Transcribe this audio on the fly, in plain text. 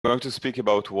going to speak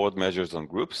about word measures on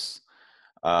groups,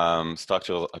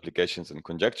 structural applications and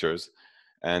conjectures.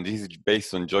 And this is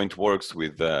based on joint works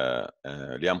with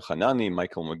Liam Hanani,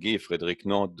 Michael McGee, Frederick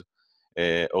Nod,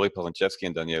 Ori Paranchevsky,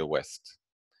 and Daniel West.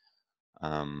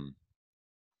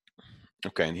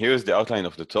 Okay, and here's the outline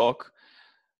of the talk.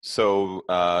 So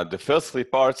the first three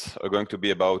parts are going to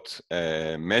be about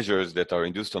measures that are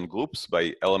induced on groups by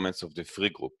elements of the free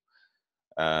group.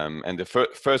 And the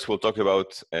first we'll talk about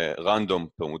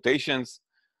random permutations,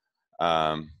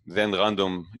 then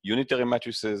random unitary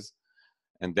matrices,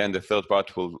 and then the third part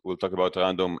we'll talk about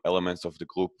random elements of the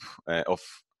group of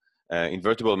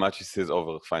invertible matrices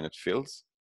over finite fields.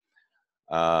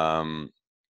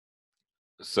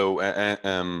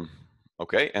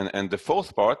 Okay, and the fourth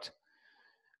part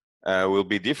will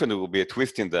be different. There will be a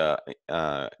twist in the.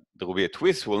 There will be a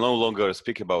twist. We'll no longer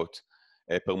speak about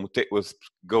we'll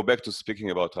go back to speaking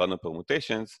about random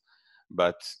permutations,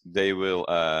 but they will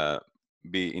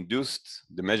be induced.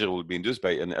 The measure will be induced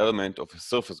by an element of a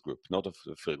surface group, not of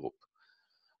a free group.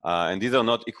 And these are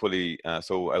not equally.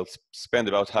 So I'll spend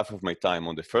about half of my time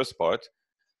on the first part,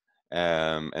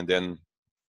 and then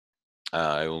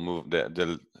I will move.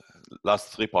 The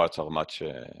last three parts are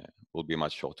will be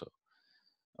much shorter.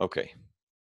 Okay.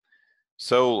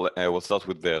 So we'll start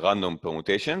with the random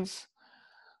permutations.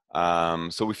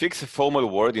 So we fix a formal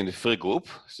word in the free group.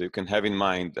 So you can have in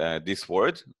mind this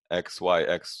word,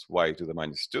 xy to the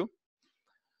minus 2,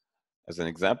 as an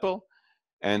example.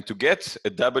 And to get a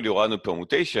W random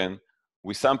permutation,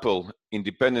 we sample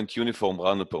independent uniform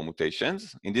random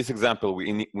permutations. In this example,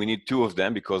 we need two of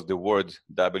them because the word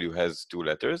W has two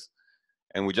letters.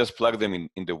 And we just plug them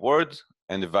in the word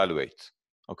and evaluate.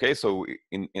 Okay, so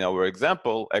in our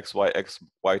example,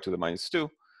 xy to the minus 2,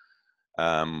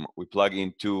 we plug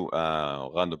into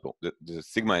random the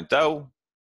sigma and tau.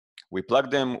 We plug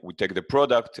them, we take the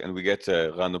product, and we get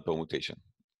a random permutation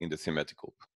in the symmetric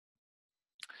group.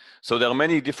 So there are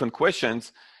many different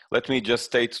questions. Let me just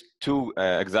state two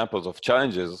examples of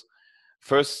challenges.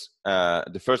 First,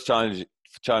 the first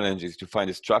challenge is to find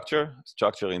a structure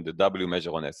in the W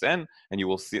measure on Sn, and you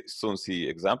will soon see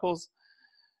examples.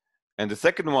 And the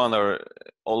second one are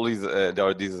always there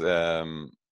are these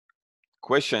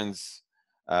questions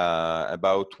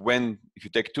about when, if you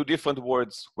take two different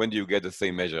words, when do you get the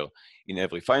same measure in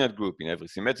every finite group, in every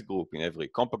symmetric group, in every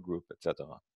compact group,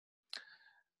 etc.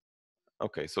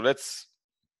 Okay, so let's.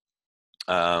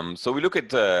 So we look at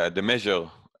the measure,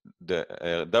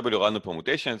 the W random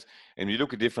permutations, and we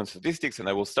look at different statistics. And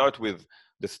I will start with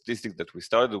the statistic that we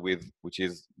started with, which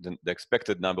is the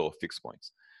expected number of fixed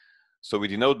points. So we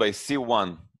denote by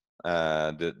C1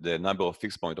 the number of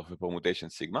fixed points of a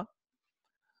permutation sigma.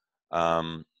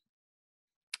 C1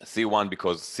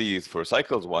 because C is for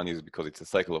cycles, 1 is because it's a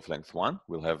cycle of length 1.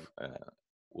 We'll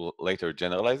later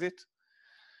generalize it.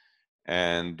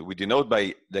 And we denote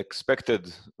by the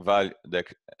expected value, the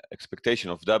expectation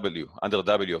of W, under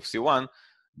W of C1,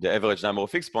 the average number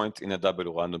of fixed points in a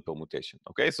W random permutation.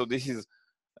 Okay, so this is,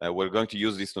 we're going to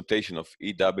use this notation of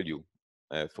EW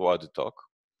throughout the talk.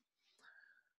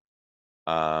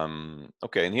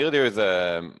 Okay, and here there is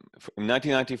in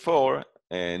 1994,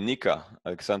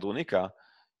 Alexandru Nica,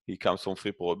 he comes from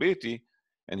free probability,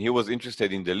 and he was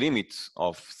interested in the limits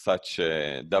of such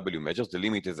W measures. The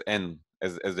limit is n,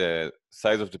 as the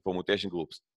size of the permutation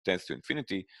groups tends to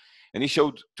infinity. And he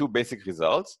showed two basic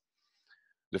results.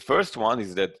 The first one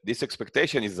is that this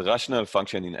expectation is a rational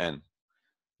function in n.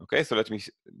 Okay, so let me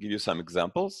give you some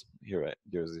examples. Here,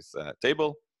 there's this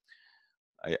table.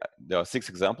 There are 6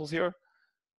 examples here.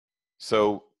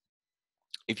 So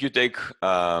if you take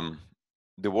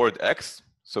the word x,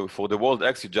 so for the word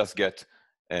x, you just get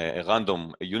a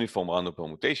uniform random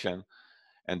permutation,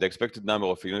 and the expected number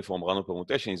of a uniform random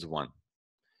permutation is 1.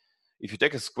 If you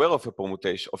take a square of a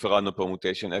permutation, of a random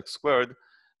permutation, x squared,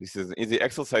 this is an easy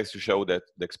exercise to show that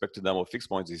the expected number of fixed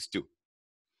points is 2.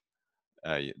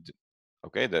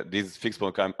 Okay, these fixed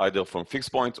points come either from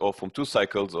fixed points or from 2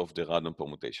 cycles of the random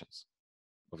permutations,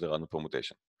 of the random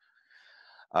permutation.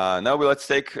 Now let's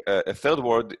take a third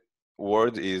word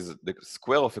is the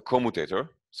square of a commutator.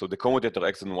 So the commutator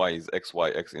x and y is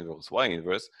xy, x inverse, y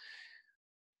inverse.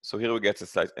 So here we get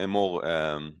a more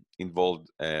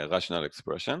involved rational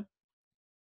expression.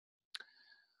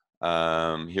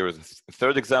 Here is a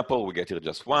third example. We get here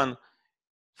just 1.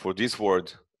 For this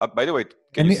word, by the way,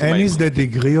 can you see n is the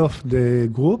degree of the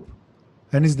group?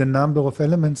 N is the number of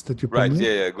elements that you permute? Right,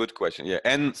 yeah, good question. Yeah,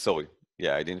 n, sorry.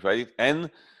 Yeah, I didn't write it. N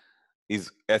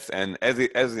is Sn,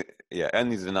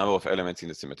 n is the number of elements in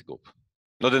the symmetric group.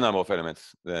 Not the number of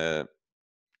elements, the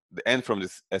n from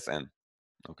this Sn,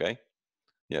 okay?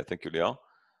 Yeah, thank you, Leo.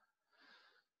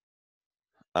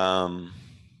 Okay,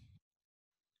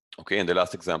 and the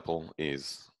last example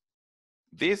is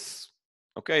this.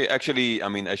 Okay, actually, I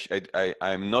mean,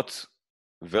 I'm not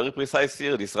very precise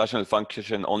here. This rational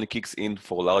function only kicks in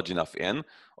for large enough n.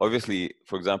 Obviously,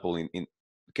 for example,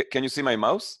 can you see my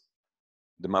mouse?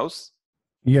 The mouse?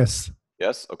 Yes.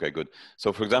 Yes? Okay, good.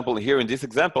 So for example, here in this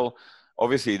example,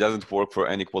 obviously it doesn't work for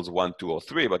n equals 1, 2, or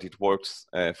 3, but it works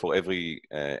for every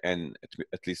n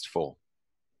at least 4.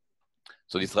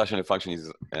 So this rational function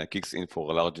kicks in for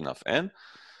a large enough n.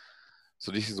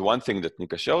 So this is one thing that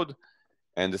Nika showed.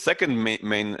 And the second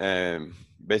main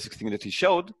basic thing that he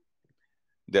showed,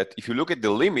 that if you look at the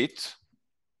limit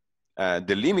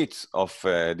of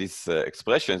these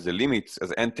expressions, the limits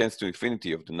as n tends to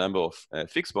infinity of the number of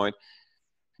fixed point,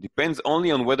 depends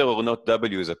only on whether or not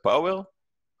w is a power.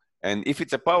 And if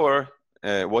it's a power,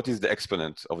 what is the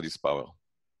exponent of this power?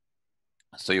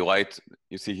 So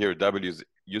you see here w is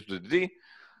u to the d,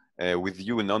 with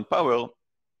u a non-power,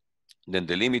 then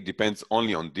the limit depends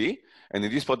only on d. And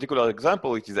in this particular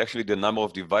example, it is actually the number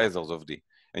of divisors of d.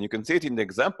 And you can see it in the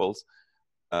examples.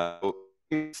 And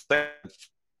you see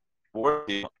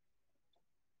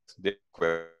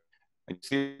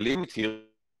the limit here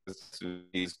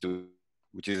is 2,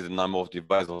 which is the number of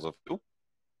divisors of 2.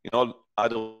 In all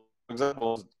other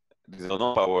examples, these are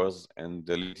no powers, and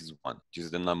the limit is 1, which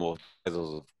is the number of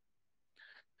divisors of.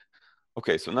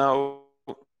 Okay, so now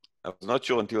I was not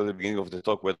sure until the beginning of the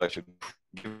talk whether I should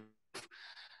give.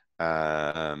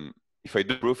 If I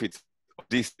do proof, it's of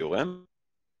this theorem.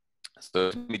 So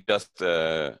let me just.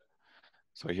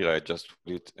 So here I just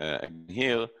put it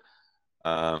here.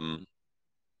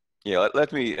 Yeah,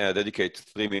 let me dedicate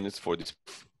 3 minutes for this.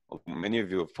 Many of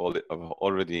you have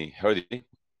already heard it.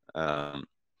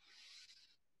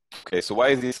 Okay, so why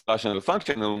is this rational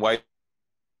function, and why?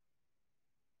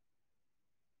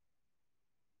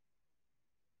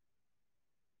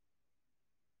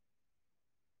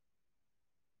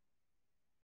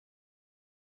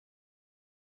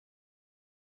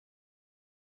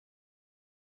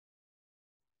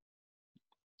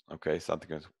 Okay,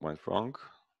 something went wrong.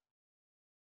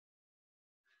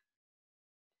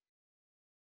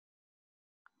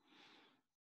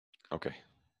 Okay.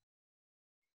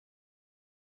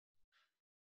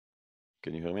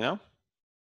 Can you hear me now?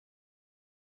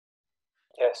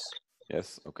 Yes.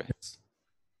 Yes, okay. Yes.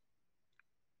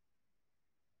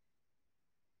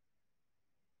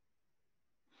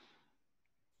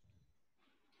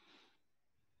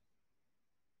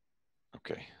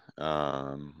 Okay.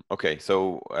 Okay,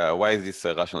 so why is this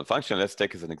a rational function? Let's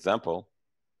take as an example.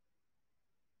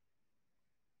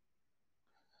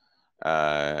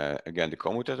 Again, the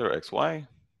commutator xy.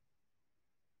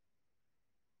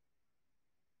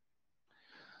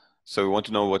 So we want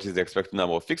to know what is the expected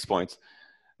number of fixed points.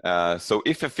 So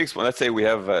if a fixed point, let's say we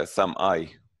have some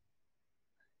I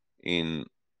in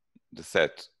the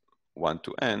set 1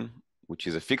 to n, which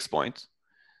is a fixed point,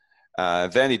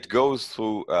 then it goes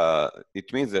through,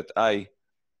 it means that I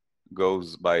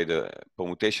goes by the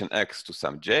permutation x to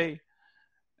some j,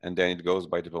 and then it goes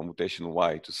by the permutation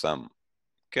y to some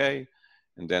k,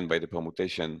 and then by the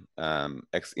permutation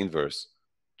x inverse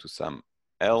to some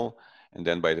l, and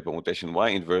then by the permutation y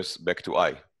inverse back to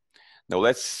I. Now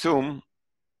let's assume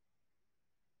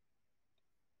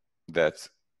that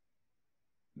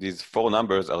these 4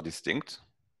 numbers are distinct.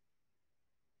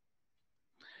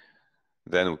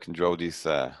 Then we can draw this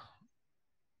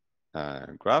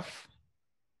graph.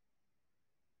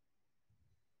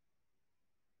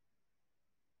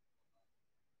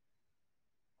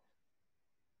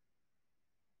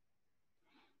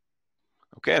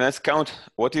 Okay, and let's count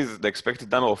what is the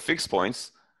expected number of fixed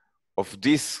points of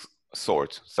this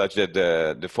sort, such that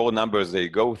the 4 numbers they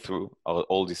go through are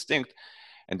all distinct.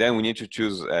 And then we need to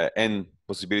choose n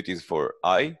possibilities for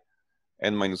I,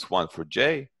 n minus 1 for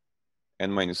j,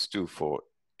 n minus 2 for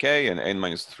k, and n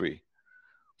minus 3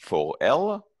 for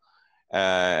l.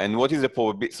 And what is the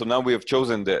probability? So now we have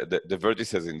chosen the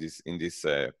vertices in this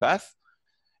path.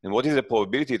 And what is the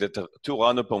probability that the 2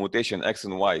 random permutation x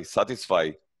and y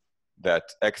satisfy that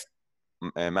x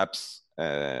maps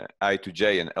I to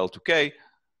j and l to k?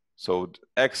 So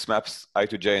x maps I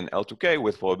to j and l to k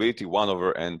with probability 1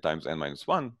 over n times n minus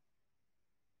 1.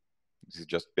 This is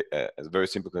just a very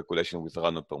simple calculation with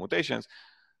random permutations.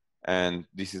 And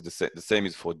this is the same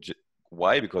is for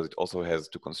y, because it also has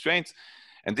 2 constraints.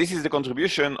 And this is the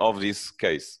contribution of this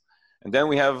case. And then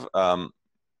we have,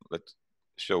 let's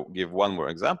give one more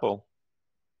example.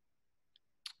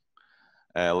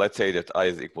 Let's say that I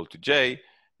is equal to j,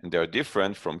 and they're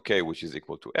different from k, which is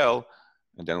equal to l.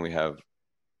 And then we have,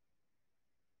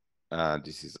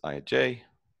 this is ij,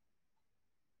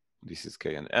 this is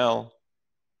k and l.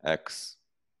 X,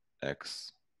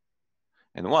 X,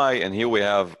 and Y. And here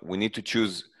we need to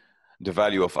choose the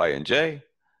value of I and J,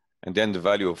 and then the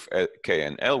value of K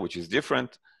and L, which is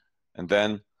different. And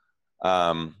then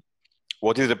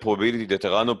what is the probability that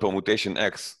a random permutation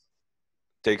X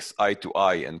takes I to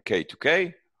I and K to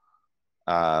K?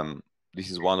 This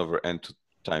is 1 over n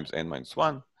times n minus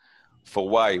 1. For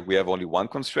Y, we have only one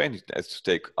constraint. It has to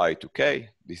take I to K.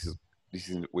 This is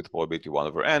with probability 1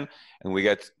 over n. And we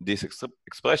get this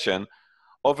expression.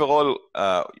 Overall,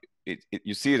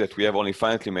 you see that we have only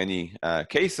finitely many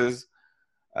cases.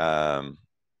 In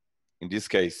this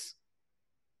case,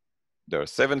 there are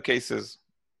 7 cases.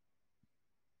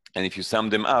 And if you sum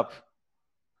them up,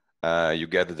 you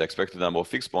get that the expected number of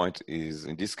fixed points is,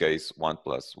 in this case, 1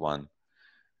 plus 1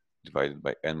 divided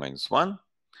by n minus 1.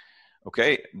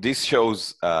 Okay, this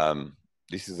shows,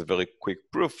 this is a very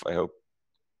quick proof, I hope.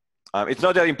 It's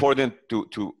not that important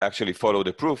to actually follow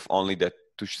the proof, only that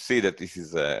to see that this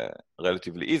is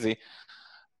relatively easy.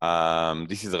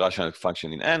 This is a rational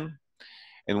function in n.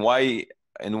 If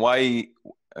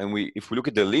we look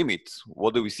at the limit,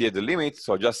 what do we see at the limit?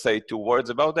 So I'll just say 2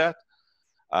 words about that.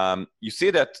 You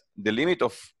see that the limit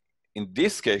of, in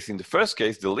this case, in the first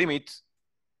case, the limit,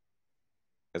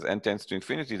 as n tends to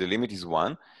infinity, the limit is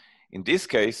 1. In this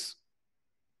case,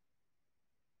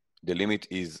 the limit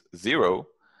is 0.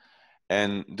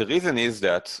 And the reason is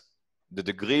that the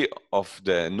degree of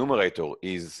the numerator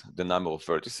is the number of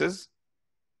vertices.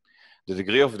 The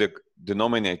degree of the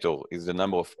denominator is the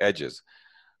number of edges.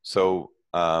 So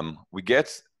we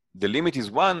get the limit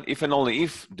is 1 if and only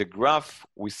if the graph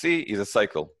we see is a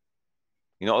cycle.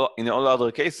 In all other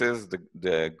cases,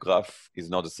 the graph is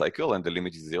not a cycle and the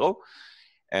limit is 0.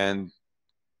 And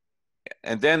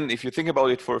then if you think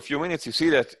about it for a few minutes, you see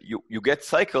that you get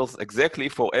cycles exactly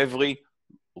for every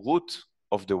root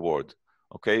of the word.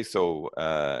 Okay, so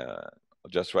I'll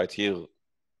just write here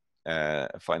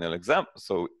a final example.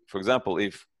 So for example,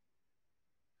 if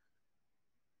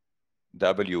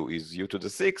W is u to the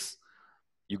 6,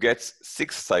 you get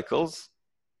 6 cycles.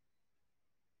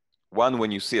 One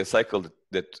when you see a cycle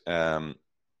that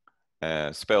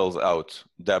spells out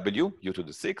W, u to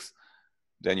the 6.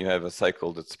 Then you have a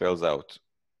cycle that spells out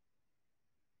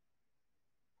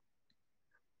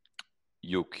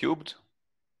u cubed.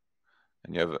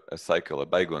 And you have a cycle, a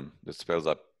bygone, that spells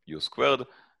out u squared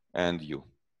and u.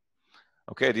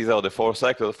 Okay, these are the 4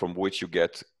 cycles from which you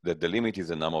get that the limit is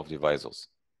the number of divisors.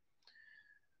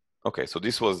 Okay, so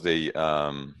this was the,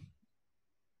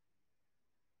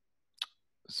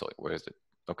 sorry, where is it?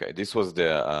 Okay, this was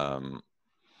the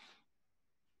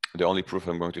only proof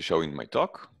I'm going to show in my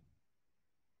talk.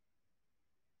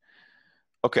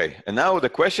 Okay, and now the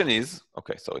question is,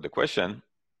 okay, so the question,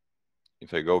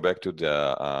 if I go back to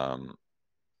the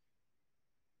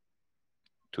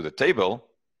table,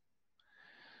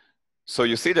 so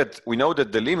you see that we know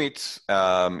that the limit,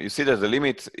 you see that the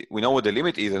limit, we know what the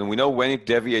limit is and we know when it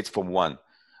deviates from 1.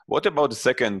 What about the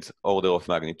second order of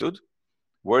magnitude?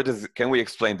 Can we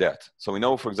explain that? So we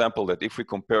know, for example, that if we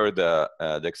compare the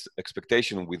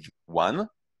expectation with 1,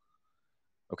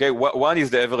 okay, 1 is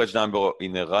the average number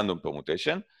in a random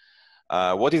permutation.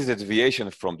 What is the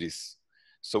deviation from this?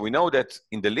 So we know that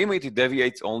in the limit, it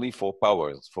deviates only for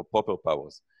powers, for proper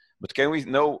powers. But can we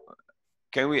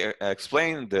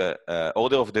explain the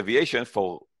order of deviation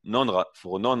for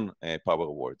non-power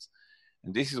words?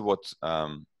 And this is what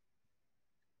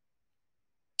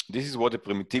the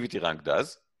permittivity rank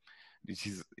does. This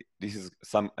is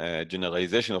some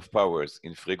generalization of powers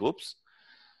in free groups.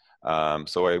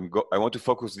 So I want to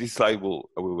focus, this slide we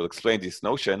will explain this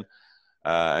notion,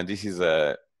 and this is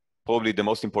probably the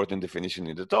most important definition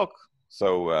in the talk.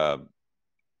 So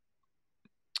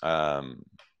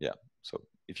yeah, so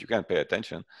if you can pay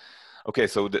attention. Okay,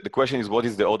 so the question is, what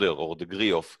is the order or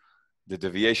degree of the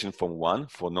deviation from 1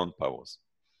 for non-powers?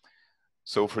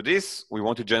 So for this, we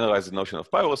want to generalize the notion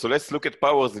of power. So let's look at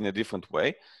powers in a different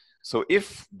way. So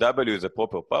if W is a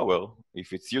proper power,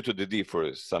 if it's u to the d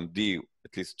for some d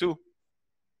at least 2,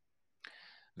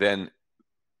 then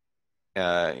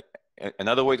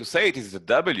another way to say it is that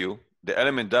W, the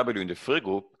element W in the free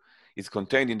group, is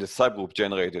contained in the subgroup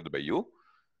generated by U,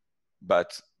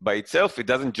 but by itself, it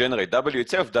doesn't generate, W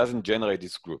itself doesn't generate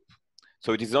this group.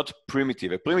 So it is not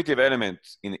primitive. A primitive element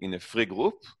in a free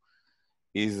group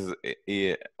is,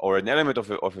 or an element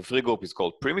of a free group is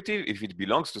called primitive if it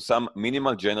belongs to some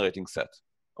minimal generating set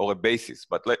or a basis.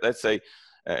 But let's say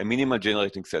a minimal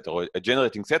generating set or a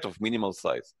generating set of minimal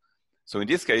size. So in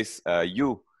this case,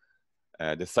 U,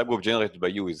 the subgroup generated by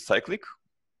U is cyclic.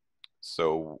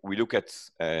 So we look at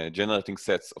generating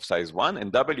sets of size 1,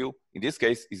 and W, in this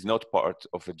case, is not part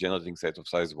of a generating set of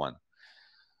size 1.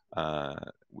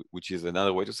 which is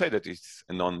another way to say that it's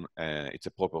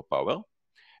a proper power.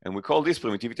 And we call this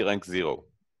permittivity rank 0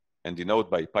 and denote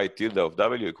by pi tilde of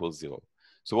W equals 0.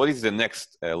 So what is the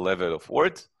next level of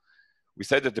words? We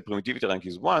said that the permittivity rank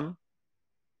is 1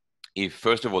 if,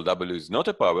 first of all, W is not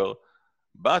a power,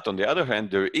 but on the other hand,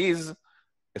 there is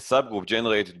a subgroup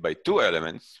generated by 2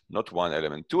 elements, not 1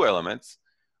 element, 2 elements,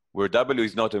 where W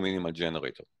is not a minimal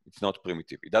generator. It's not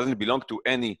primitive. It doesn't belong to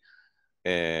any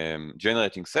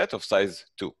generating set of size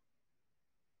 2.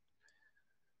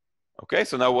 Okay,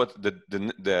 so now what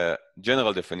the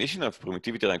general definition of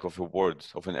permittivity rank of a word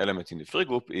of an element in the free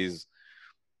group is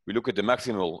we look at the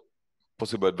maximal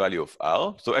possible value of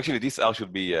R. So actually this R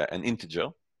should be an integer.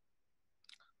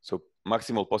 So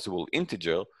maximal possible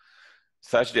integer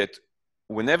such that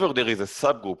whenever there is a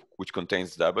subgroup which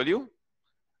contains W,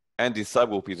 and this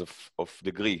subgroup is of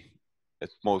degree at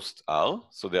most R,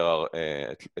 so there are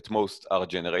at most R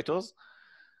generators,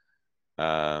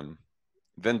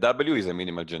 then W is a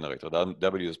minimal generator.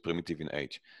 W is primitive in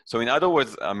H. So in other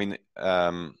words, I mean,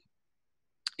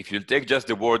 if you take just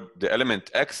the element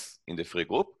X in the free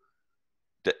group,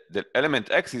 the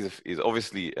element X is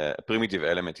obviously a primitive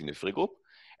element in the free group,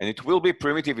 and it will be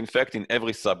primitive, in fact, in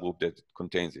every subgroup that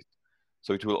contains it.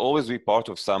 So it will always be part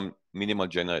of some minimal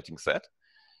generating set.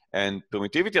 And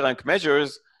permittivity rank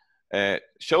measures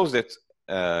shows that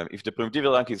if the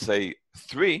permittivity rank is, say,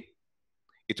 3,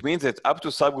 it means that up to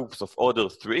subgroups of order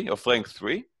 3, of rank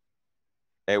 3,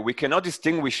 we cannot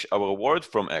distinguish our word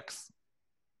from X.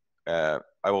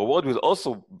 Our word will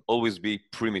also always be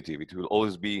primitive. It will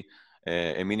always be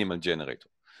a minimal generator.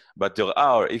 But there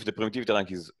are, if the permittivity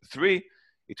rank is 3,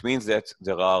 it means that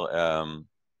there are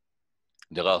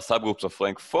subgroups of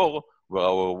rank 4 where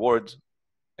our word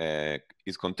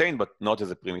is contained, but not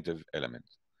as a primitive element.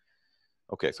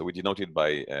 Okay, so we denote it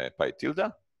by pi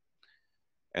tilde.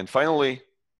 And finally,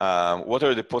 what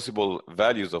are the possible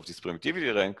values of this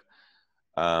permittivity rank?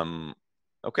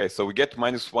 Okay, so we get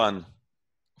 -1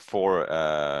 for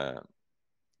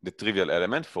the trivial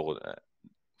element for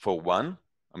 1.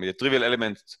 I mean, the trivial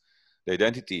element, the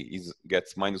identity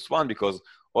gets -1 because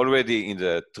already in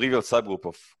the trivial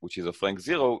subgroup which is of rank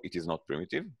 0, it is not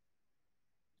primitive.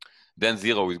 Then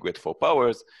 0 is get 4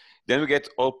 powers. Then we get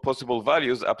all possible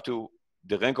values up to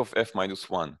the rank of F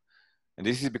 -1. And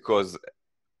this is because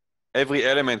every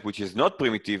element which is not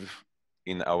primitive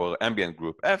in our ambient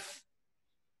group F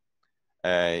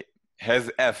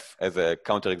has F as a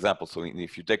counterexample. So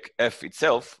if you take F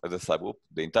itself as a subgroup,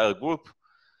 the entire group,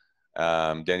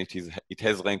 then it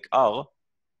has rank R,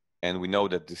 and we know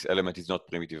that this element is not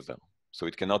primitive there. So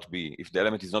it cannot be, if the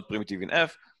element is not primitive in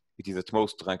F, it is at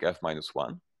most rank F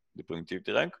 -1, the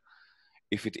primitivity rank.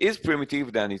 If it is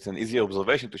primitive, then it's an easier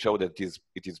observation to show that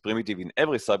it is primitive in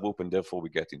every subgroup, and therefore we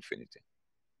get infinity.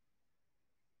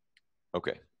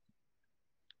 Okay.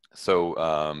 So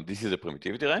this is the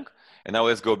permittivity rank. And now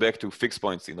let's go back to fixed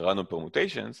points in random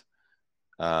permutations.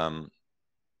 And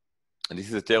this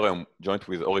is a theorem joint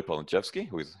with Ori Palonchevsky,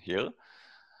 who is here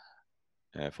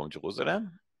from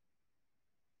Jerusalem.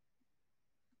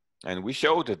 And we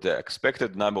show that the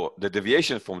expected number, the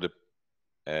deviation from the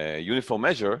uniform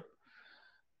measure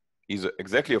is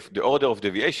exactly of the order of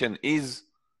deviation is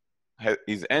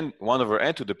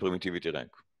n(1/n) to the permittivity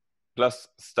rank, plus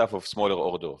stuff of smaller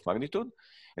order of magnitude.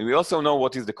 And we also know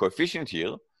what is the coefficient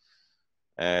here.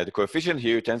 The coefficient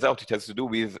here, it turns out it has to do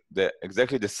with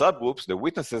exactly the subgroups, the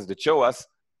witnesses that show us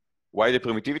why the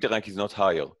permittivity rank is not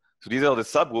higher. So these are the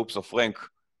subgroups of rank,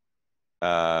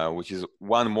 which is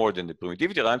 1 more than the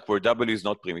permittivity rank, where W is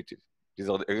not primitive. These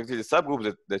are exactly the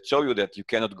subgroups that show you that you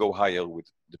cannot go higher with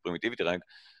the permittivity rank.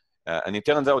 And it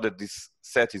turns out that this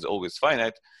set is always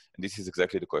finite, and this is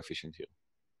exactly the coefficient here.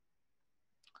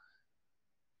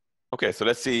 Okay, so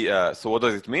let's see, so what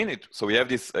does it mean? So we have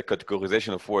this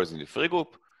categorization of words in the free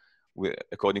group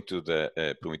according to the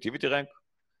permittivity rank.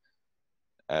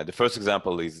 The first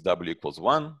example is W equals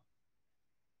 1.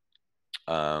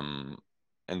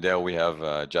 And there we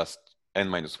have just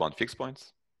n-1 fixed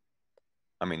points.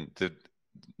 I mean, the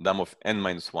number of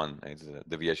n-1 is a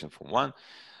deviation from 1.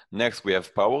 Next, we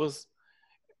have powers.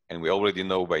 And we already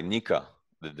know by Nika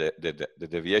that the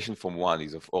deviation from 1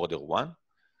 is of order 1.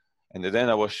 And then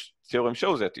our theorem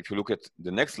shows that if you look at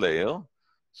the next layer,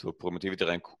 so permittivity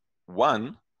rank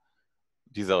 1,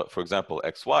 these are, for example,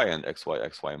 xy and xy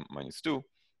 -2.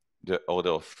 The order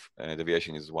of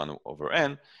deviation is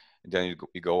 1/n. And then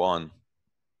you go on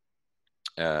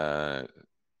to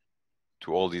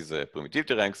all these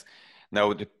permittivity ranks.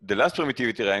 Now, the last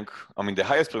permittivity rank, I mean, the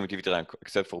highest permittivity rank,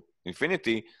 except for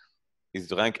infinity, is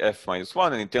the rank F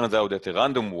 -1. And it turns out that a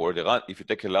random word, if you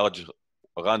take a large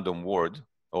random word,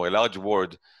 or a large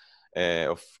word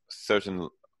of certain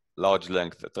large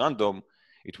length at random,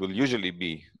 it will usually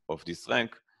be of this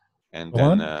rank. And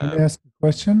Ron, then, can I ask a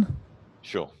question?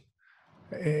 sure.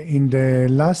 In the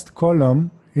last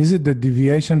column, is it the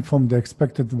deviation from the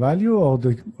expected value or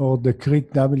the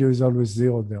crit W is always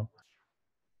 0 there?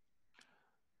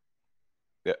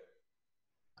 Yeah.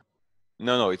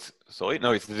 No, it's, sorry.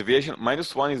 No, it's the deviation.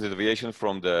 -1 is the deviation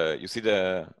from the, you see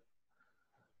the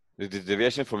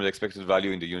deviation from the expected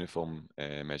value in the uniform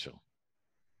measure.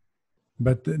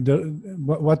 But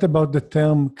what about the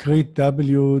term crit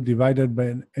W divided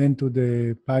by n to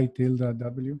the pi tilde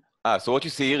W? So what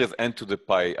you see here is n to the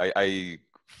pi. I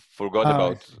forgot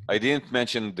about, I didn't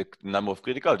mention the number of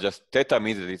critical, just theta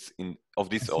means that it's of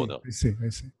this order. I see.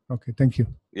 Okay, thank you.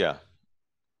 Yeah.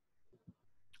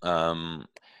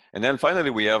 And then finally,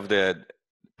 we have the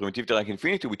primitivity rank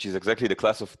infinity, which is exactly the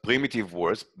class of primitive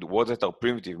words, the words that are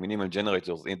primitive minimal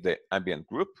generators in the ambient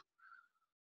group.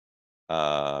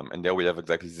 And there we have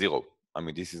exactly 0. I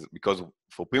mean, this is because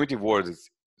for primitive words,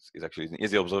 it's actually an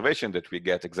easy observation that we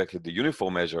get exactly the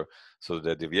uniform measure. So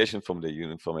the deviation from the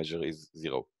uniform measure is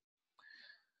 0.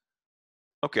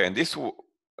 Okay, and this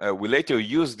we later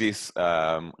use this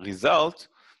result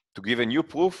to give a new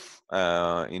proof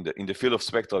in the field of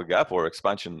spectral gap or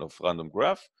expansion of random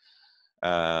graph.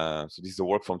 So this is a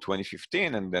work from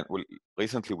 2015, and then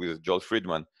recently with Joel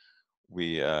Friedman, we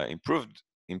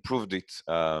improved it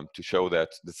to show that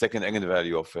the second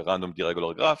eigenvalue of a random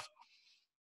d-regular graph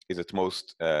is at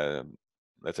most,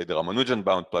 let's say, the Ramanujan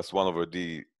bound plus 1 over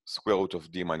d square root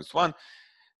of d minus 1.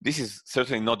 This is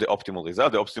certainly not the optimal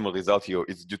result. The optimal result here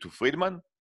is due to Friedman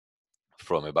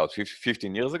from about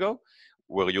 15 years ago,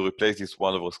 where you replace this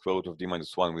 1 over square root of d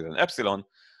minus 1 with an epsilon.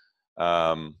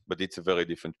 But it's a very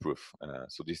different proof.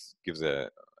 So this gives a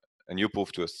new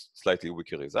proof to a slightly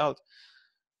weaker result.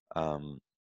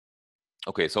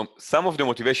 Okay, so some of the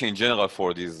motivation in general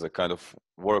for this kind of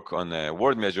work on a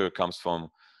word measure comes from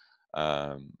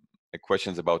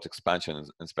questions about expansion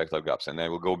and spectral gaps. And I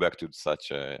will go back to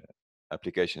such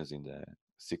applications in the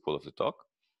sequel of the talk.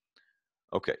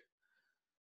 Okay.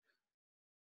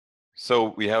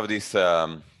 So we have this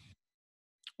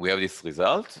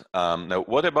result. Now,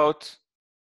 what about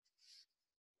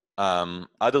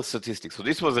other statistics? So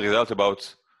this was a result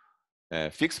about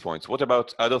fixed points. What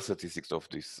about other statistics of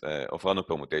this of random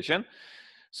permutation?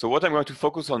 So what I'm going to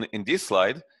focus on in this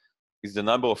slide is the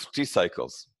number of T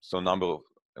cycles. So number of,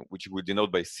 which we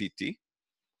denote by CT.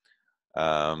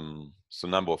 So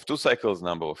number of 2 cycles,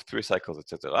 number of 3 cycles,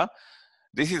 etc.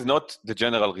 This is not the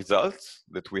general result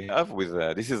that we have with,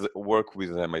 this is work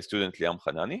with my student Liam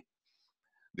Hanani.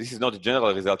 This is not the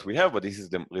general result we have, but this is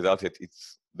the result that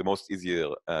it's the most easier.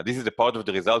 This is the part of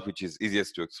the result which is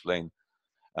easiest to explain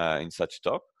in such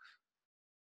talk.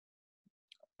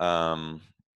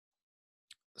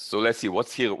 So let's see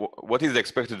what's here. What is the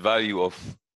expected value of,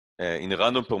 in a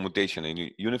random permutation, in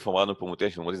a uniform random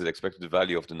permutation, what is the expected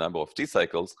value of the number of T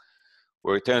cycles,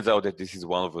 where it turns out that this is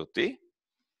 1 over T.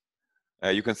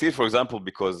 You can see it, for example,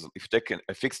 because if you take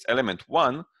a fixed element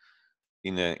 1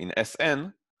 in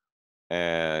Sn,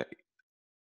 the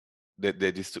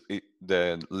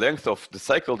length of the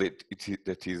cycle that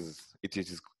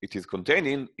it is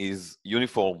containing is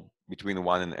uniform between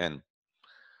 1 and n.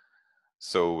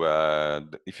 So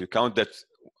if you count that,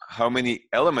 how many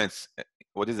elements,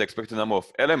 what is the expected number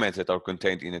of elements that are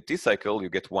contained in a T cycle, you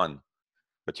get 1.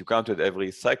 But you counted every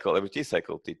cycle, every T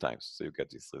cycle T times, so you get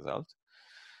this result.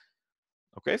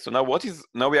 Okay, so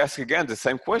now we ask again the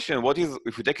same question. What is,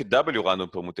 if we take a W random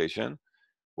permutation,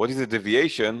 what is the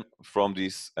deviation from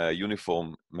this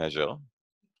uniform measure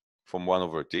from 1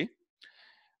 over T?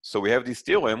 So we have this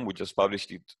theorem, we just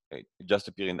published it, it just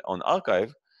appeared on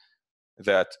arXiv,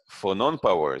 that for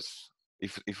non-powers,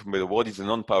 if the word is a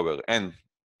non-power and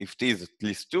if T is at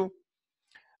least 2,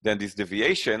 then this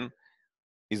deviation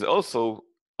is also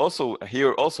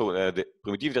here the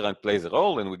primitivity rank plays a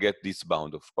role, and we get this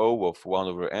bound of O of 1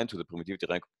 over n to the primitivity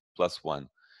rank plus 1.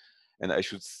 And I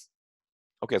should,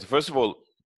 okay, so first of all,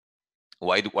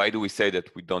 why do we say that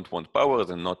we don't want powers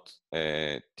and not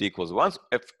T equals 1?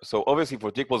 So obviously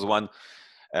for T equals 1,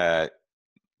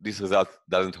 this result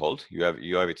doesn't hold. You have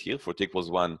it here. For T equals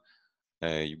 1,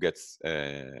 you get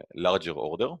larger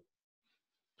order.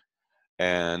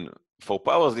 And for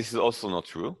powers, this is also not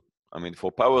true. I mean,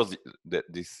 for powers, the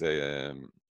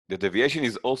deviation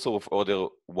is also of order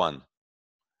 1,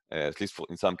 at least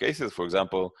in some cases. For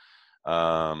example,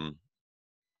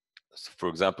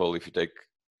 if you take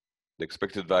the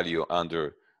expected value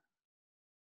under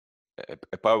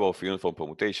a power of uniform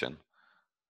permutation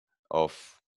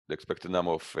of the expected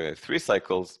number of 3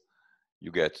 cycles,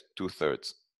 you get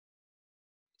 2/3.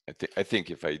 I think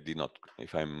if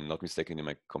I'm not mistaken in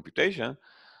my computation,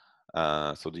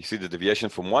 so you see the deviation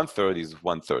from 1/3 is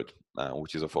 1/3,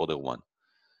 which is of order 1.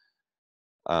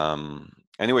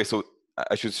 Anyway, so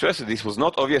I should stress that this was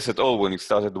not obvious at all when we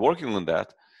started working on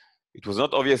that. It was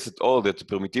not obvious at all that the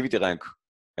permittivity rank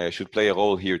should play a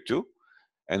role here too.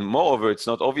 And moreover, it's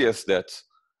not obvious that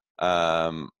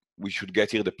we should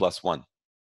get here the +1.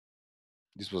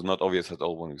 This was not obvious at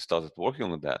all when we started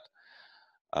working on that.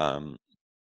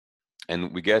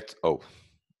 And we get, oh,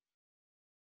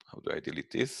 how do I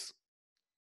delete this?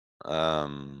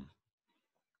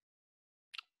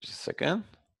 Just a second.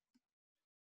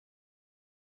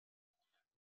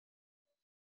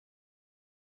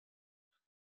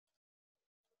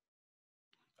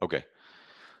 Okay.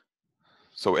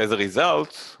 So as a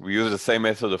result, we use the same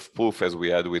method of proof as we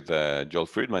had with Joel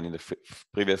Friedman in the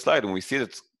previous slide, and we see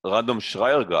that random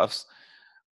Schreier graphs,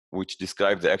 which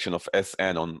describe the action of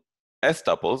Sn on S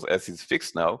tuples, S is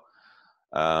fixed now,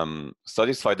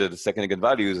 satisfy that the second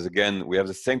eigenvalues, again, we have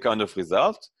the same kind of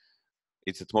result.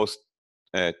 It's at most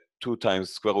 2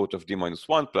 times square root of d minus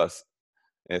 1 plus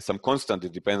some constant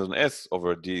that depends on S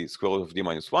over the square root of d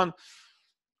minus 1.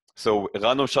 So a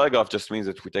random Schreier graph just means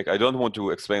that we take, I don't want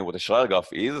to explain what a Schreier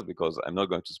graph is because I'm not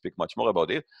going to speak much more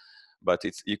about it, but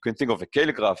you can think of a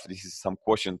Cayley graph. This is some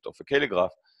quotient of a Cayley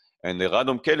graph. And a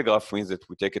random Cayley graph means that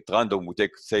we take it random. We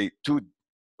take, say, 2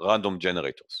 random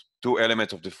generators, 2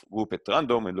 elements of the group at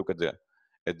random, and look at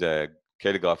the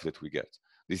Cayley graph that we get.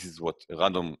 This is what a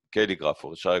random Cayley graph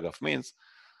or a Schreier graph means.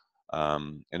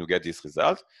 And we get this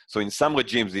result. So in some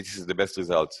regimes, this is the best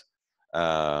result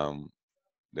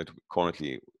that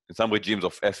currently, in some regimes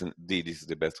of S and D, this is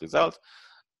the best result.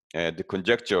 The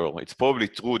conjecture, it's probably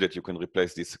true that you can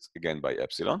replace this again by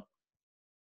epsilon.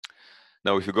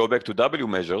 Now, if you go back to W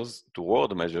measures, to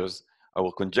word measures,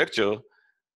 our conjecture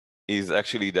is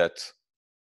actually that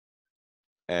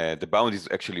the bound is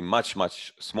actually much,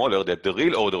 much smaller, that the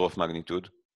real order of magnitude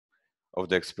of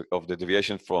the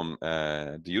deviation from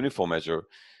the uniform measure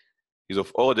is of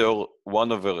order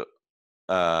 1 over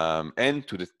n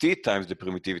to the t times the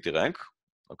permittivity rank.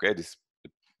 Okay, this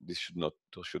should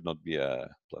not be a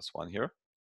 +1 here.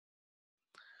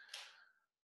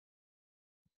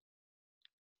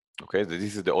 Okay,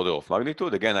 this is the order of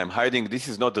magnitude. Again, I'm hiding, this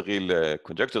is not the real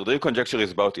conjecture. The real conjecture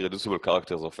is about irreducible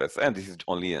characters of Sn. This is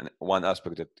only one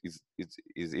aspect that is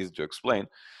easy to explain.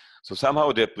 So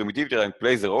somehow the permittivity rank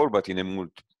plays a role, but in a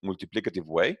multiplicative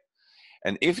way.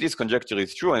 And if this conjecture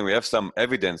is true, and we have some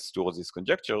evidence towards this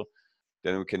conjecture,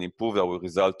 then we can improve our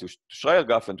result to Schreier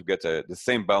graph and to get the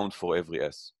same bound for every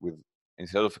S. With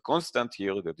instead of a constant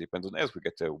here that depends on S, we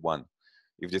get a 1,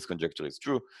 if this conjecture is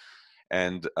true.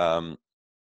 And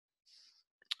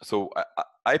so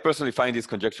I personally find this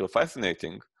conjecture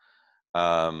fascinating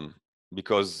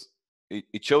because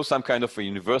it shows some kind of a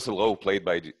universal role played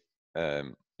by the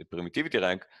permittivity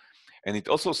rank, and it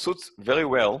also suits very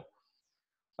well.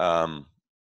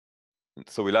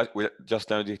 So we just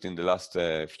learned it in the last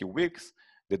few weeks,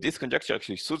 that this conjecture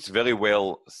actually suits very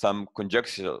well some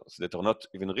conjectures that are not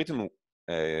even written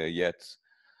yet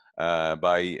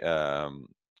by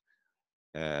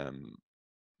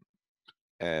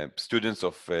students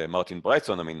of Martin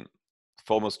Brightson, I mean,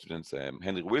 former students,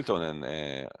 Henry Wilton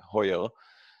and Hoyer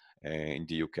in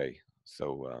the UK.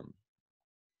 So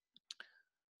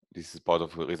this is part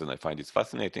of the reason I find this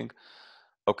fascinating.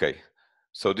 Okay,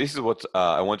 so this is what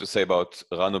I want to say about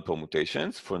random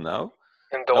permutations for now.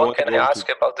 And Doron, can I ask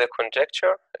about the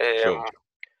conjecture? Sure.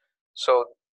 So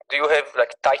do you have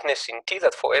like tightness in T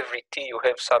that for every T you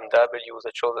have some W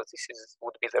that shows that this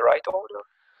would be the right order?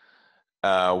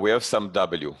 We have some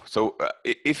W. So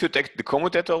if you take the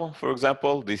commutator, for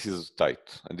example, this is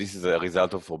tight, and this is a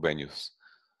result of Frobenius.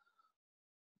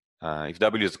 If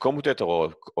W is a commutator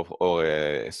or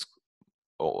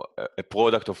a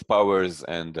product of powers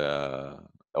and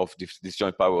of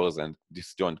disjoint powers and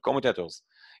disjoint commutators,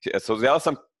 so there are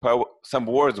some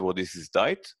words where this is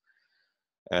tight.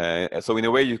 So in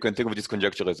a way, you can think of this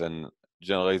conjecture as a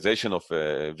generalization of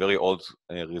a very old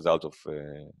result of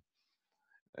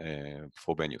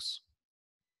Frobenius.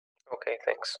 Okay,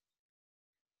 thanks.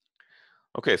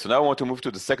 Okay, so now I want to move to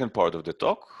the second part of the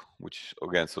talk, which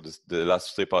again, so the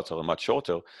last 3 parts are much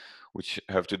shorter, which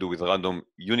have to do with random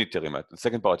unitary matrices. The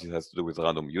second part has to do with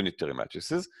random unitary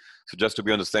matrices. So just to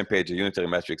be on the same page, a unitary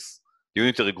matrix, the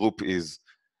unitary group is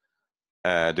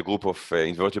the group of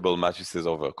invertible matrices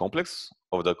over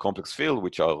the complex field,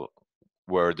 which are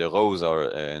where the rows are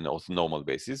an orthonormal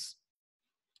basis.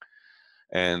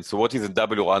 And so what is a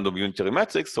W random unitary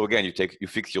matrix? So again, you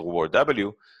fix your word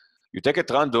W, you take at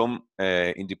random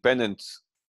independent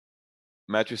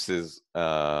matrices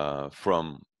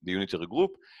from the unitary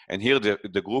group. And here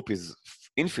the group is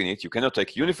infinite. You cannot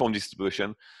take uniform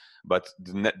distribution, but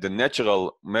the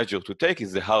natural measure to take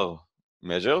is the Haar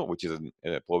measure, which is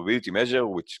a probability measure,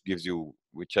 which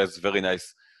has very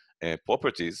nice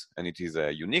properties, and it is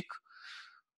unique.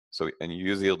 So, and you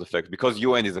use here the fact, because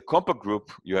UN is a compact group,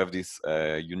 you have this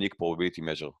unique probability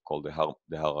measure called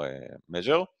the Haar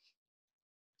measure.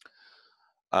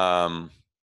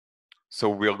 So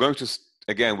we are going to,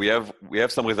 again, we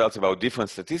have some results about different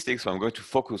statistics. So I'm going to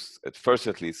focus at first,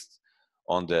 at least,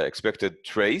 on the expected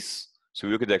trace. So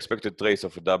we look at the expected trace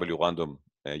of a W random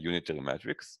unitary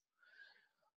matrix.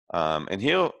 And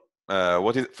here,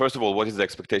 first of all, what is the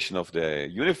expectation of the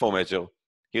uniform measure?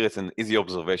 Here it's an easy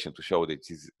observation to show that it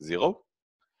is 0.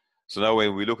 So now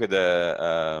when we look at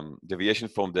the deviation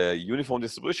from the uniform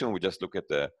distribution, we just look at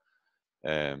the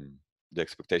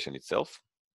expectation itself.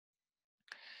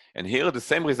 And here the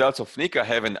same results of Nika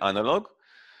have an analog.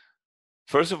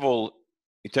 First of all,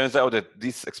 it turns out that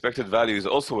this expected value is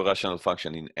also a rational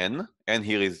function in N. N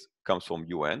here comes from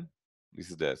UN. This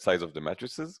is the size of the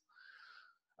matrices.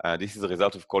 This is the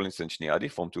result of Collins and Shniadi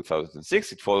from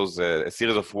 2006. It follows a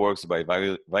series of works by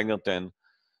Weinerten,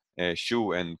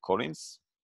 Shu, and Collins.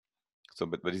 So,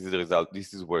 but this is the result.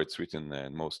 This is where it's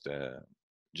written most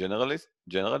generally.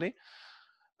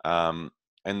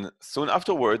 And soon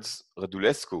afterwards,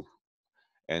 Radulescu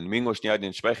and Mingo, Shniadi,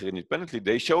 and Speicher independently,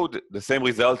 they showed the same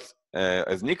result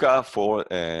as Nika for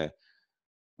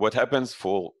what happens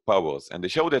for powers. And they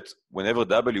show that whenever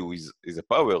W is a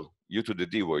power, U to the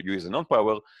D, where U is a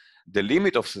non-power, the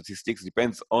limit of statistics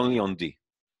depends only on D.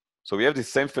 So we have the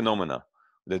same phenomena,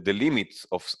 that the limit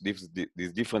of these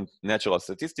different natural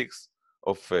statistics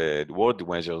of the word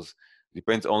measures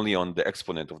depends only on the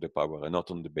exponent of the power and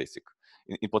not on the basic.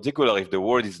 In particular, if the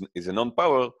word is a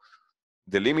non-power,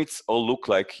 the limits all look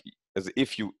like as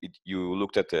if you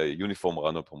looked at a uniform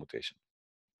random permutation.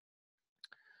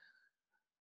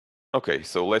 Okay,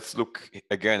 so let's look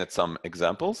again at some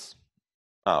examples.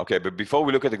 Okay, but before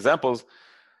we look at examples,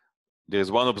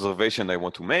 there's one observation I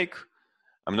want to make.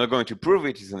 I'm not going to prove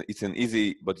it. It's an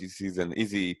easy, but this is an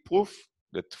easy proof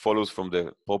that follows from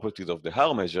the properties of the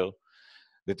Haar measure,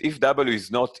 that if W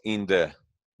is not in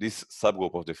this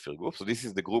subgroup of the Fir group, so this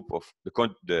is the group of the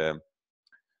commutator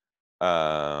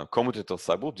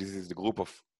subgroup. This is the group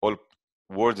of all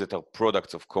words that are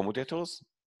products of commutators.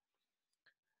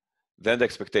 Then the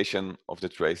expectation of the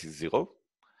trace is 0.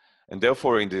 And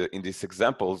therefore, in these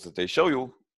examples that I show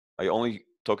you, I only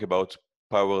talk about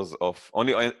powers of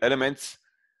only elements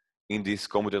in this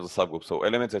commutator subgroup. So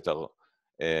elements that are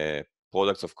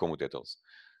products of commutators.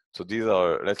 So these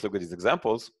are, let's look at these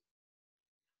examples.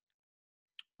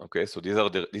 Okay, so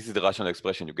this is the rational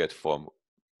expression you get from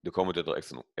the commutator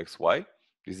x and xy.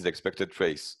 This is the expected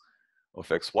trace of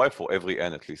xy for every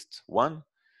n at least 1.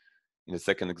 In the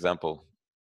second example,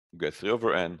 you get 3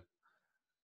 over n,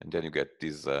 and then you get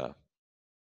these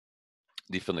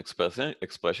different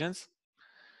expressions.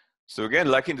 So again,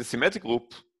 like in the symmetric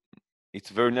group, it's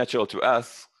very natural to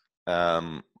ask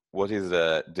what is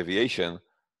the deviation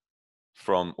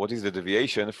from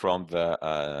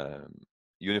the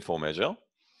uniform measure.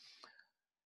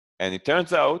 And it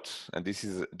turns out, and this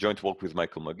is joint work with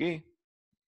Michael McGee,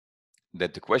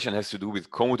 that the question has to do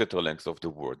with commutator length of the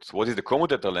words. What is the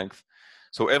commutator length?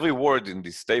 So every word in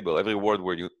this table, every word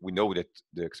where we know that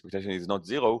the expectation is not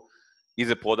 0,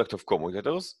 is a product of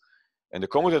commutators. And the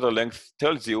commutator length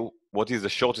tells you what is the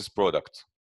shortest product.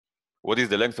 What is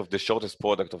the length of the shortest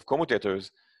product of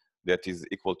commutators that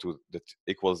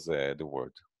equals the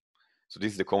word. So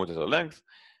this is the commutator length.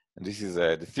 And this is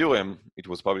the theorem. It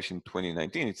was published in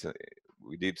 2019.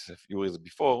 We did a few years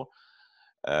before.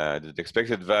 The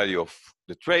expected value of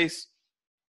the trace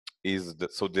is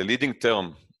so the leading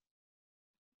term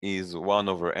is 1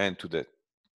 over n to the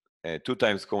 2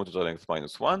 times commutator length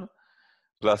minus 1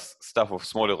 plus stuff of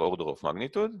smaller order of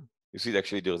magnitude. You see,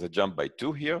 actually, there's a jump by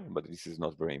 2 here, but this is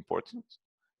not very important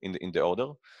in the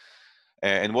order.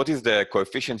 And what is the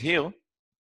coefficient here?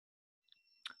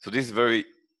 So this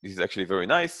is actually very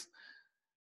nice.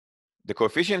 The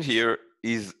coefficient here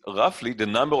is roughly the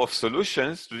number of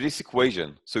solutions to this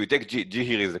equation. So you take G. G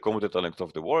here is the commutator length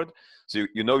of the word. So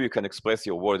you know you can express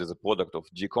your word as a product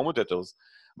of G commutators,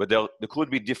 but there could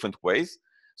be different ways.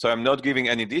 So I'm not giving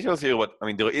any details here, but I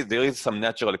mean, there is some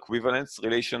natural equivalence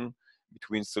relation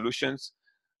between solutions.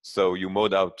 So you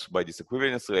mode out by this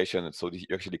equivalence relation, and so you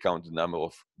actually count the number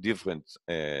of different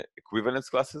equivalence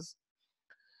classes.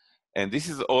 And this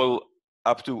is all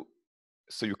up to,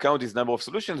 so you count this number of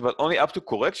solutions, but only up to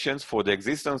corrections for the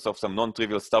existence of some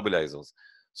non-trivial stabilizers.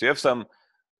 So you have some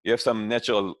you have some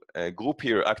natural group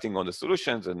here acting on the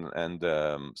solutions, and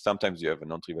sometimes you have a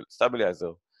non-trivial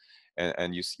stabilizer,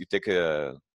 and you take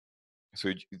a,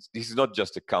 so this is not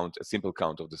just a simple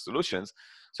count of the solutions.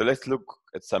 So let's look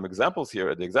at some examples here,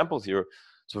 at the examples here.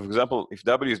 So for example, if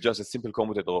W is just a simple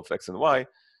commutator of X and Y,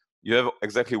 you have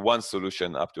exactly one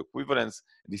solution up to equivalence.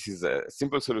 This is a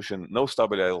simple solution, no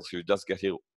stabilizers. You just get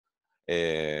here,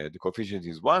 the coefficient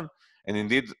is 1, and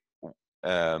indeed,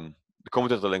 the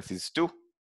commutator length is 2.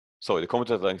 Sorry, the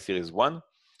commutator length here is 1.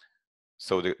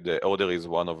 So the order is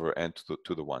 1 over n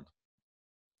to the 1.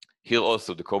 Here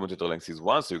also the commutator length is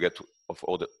 1, so you get of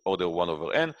order 1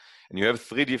 over n, and you have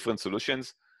 3 different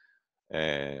solutions,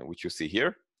 which you see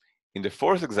here. In the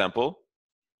fourth example,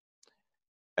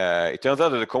 it turns out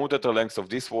that the commutator length of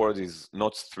this word is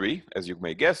not 3, as you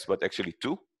may guess, but actually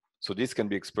 2. So this can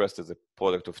be expressed as a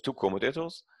product of 2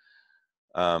 commutators.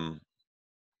 You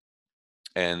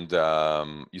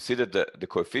see that the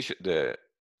coefficient, the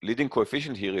leading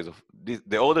coefficient here is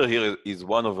the order here is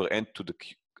 1 over n to the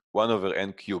 1 over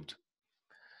n cubed,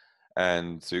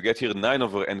 and so you get here 9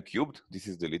 over n cubed. This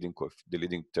is the leading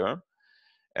term,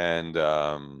 and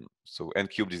so n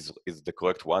cubed is the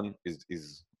correct one,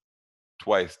 is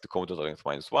twice the commutator length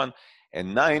minus 1,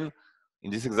 and 9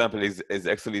 in this example is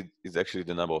actually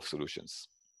the number of solutions.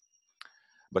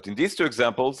 But in these two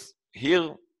examples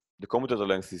here, the commutator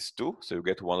length is 2, so you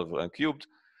get 1 over n cubed.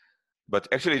 But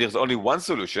actually, there's only one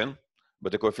solution,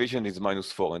 but the coefficient is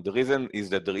minus 4. And the reason is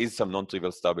that there is some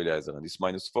non-trivial stabilizer, and this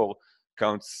minus 4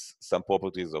 counts some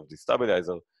properties of the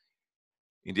stabilizer.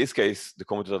 In this case, the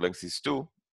commutator length is 2,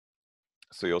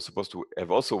 so you're supposed to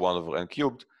have also 1 over n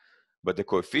cubed, but the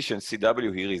coefficient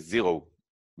CW here is 0,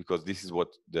 because this is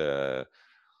what the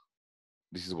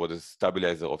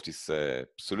stabilizer of this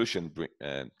solution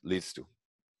leads to.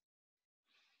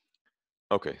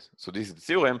 Okay, so this is the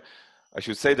theorem. I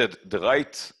should say that the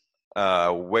right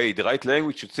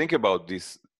language to think about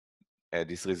this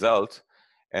result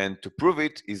and to prove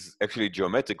it is actually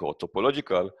geometric or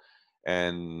topological,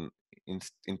 and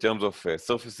in terms of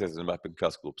surfaces and mapping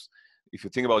class groups. If you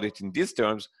think about it in these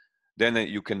terms, then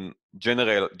you can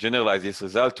generalize this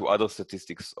result to other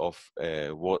statistics of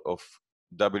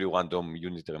W random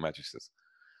unitary matrices.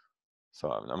 So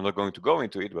I'm not going to go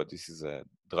into it, but this is the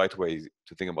right way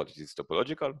to think about it is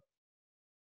topological.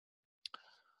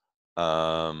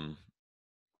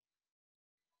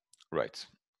 Right.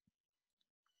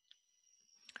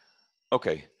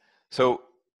 Okay. So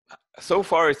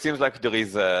far it seems like there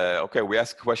is okay. We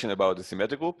asked a question about the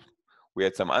symmetric group. We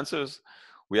had some answers.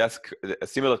 We asked a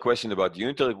similar question about the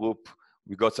unitary group.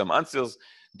 We got some answers.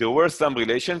 There were some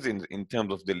relations in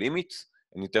terms of the limits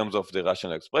and in terms of the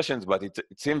rational expressions, but it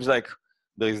seems like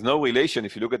there is no relation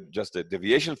if you look at just the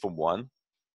deviation from 1.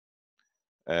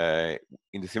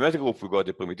 In the symmetric group, we got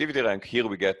the permittivity rank. Here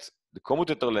we get the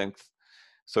commutator length.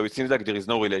 So it seems like there is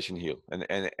no relation here.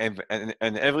 And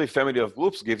every family of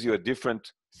groups gives you a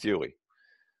different theory.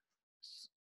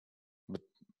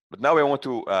 But now I want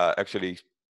to actually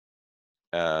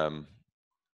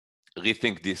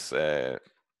rethink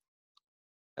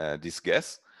this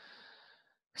guess.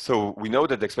 So we know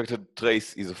that the expected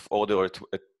trace is of order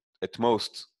at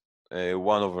most 1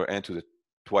 over n to the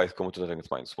twice commutator length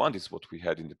minus 1. This is what we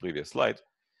had in the previous slide.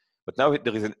 But now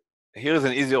here is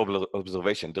an easier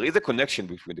observation. There is a connection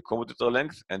between the commutator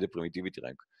length and the permittivity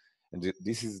rank. And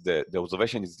this is the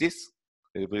observation is this.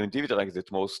 The permittivity rank is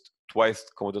at most twice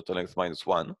commutator length minus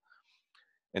 1.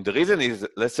 And the reason is,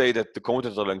 let's say that the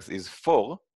commutator length is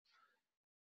 4.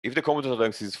 If the commutator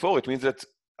length is 4, it means that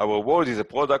our world is a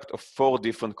product of 4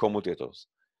 different commutators.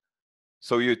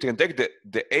 So you can take the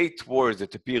 8 words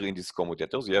that appear in these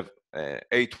commutators. You have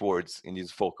 8 words in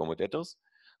these 4 commutators.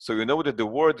 So you know that the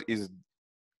word is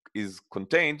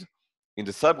contained in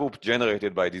the subgroup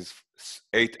generated by these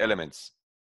 8 elements.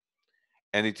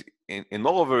 And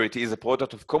moreover, it is a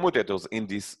product of commutators in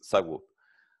this subgroup.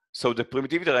 So the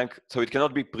permittivity rank, so it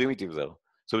cannot be primitive there.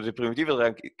 So the permittivity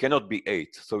rank cannot be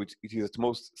 8. So it is at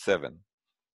most 7.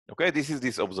 Okay, this is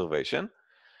this observation.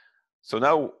 So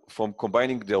now from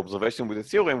combining the observation with the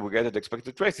theorem, we get that the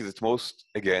expected trace is at most,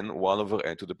 again, 1 over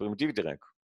n to the permittivity rank,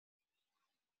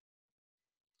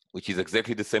 which is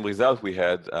exactly the same result we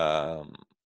had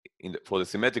for the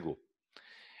symmetric group.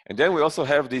 And then we also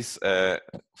have this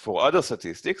for other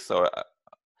statistics.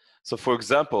 So for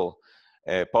example,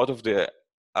 part of the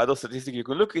other statistic you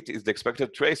can look at is the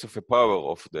expected trace of a power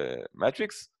of the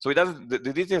matrix. So it doesn't,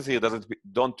 the details here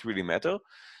don't really matter.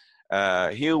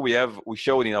 Here we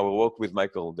showed in our work with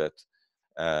Michael that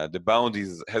the bound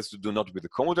has to do not with the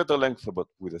commutator length, but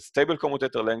with a stable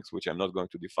commutator length, which I'm not going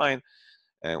to define.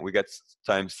 And we get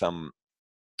times some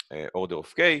order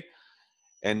of k.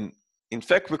 And in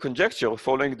fact, we conjecture,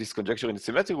 following this conjecture in the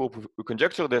symmetric group, we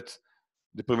conjecture that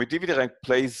the permittivity rank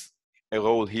plays a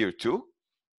role here too.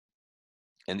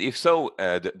 And if so,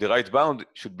 the right bound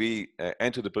should be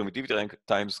n to the permittivity rank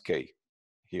times k.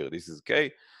 Here, this is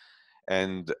k.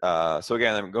 And so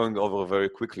again, I'm going over very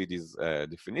quickly these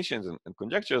definitions and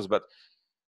conjectures, but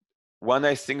one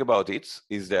nice thing about it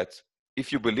is that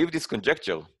if you believe this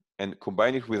conjecture and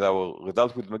combine it with our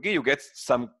result with McGee, you get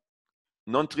some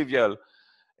non-trivial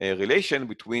relation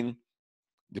between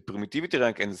the permittivity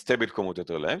rank and stable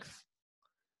commutator length.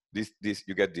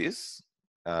 You get this.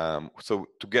 So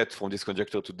to get from this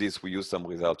conjecture to this, we use some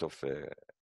result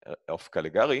of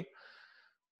Caligari.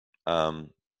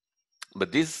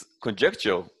 But this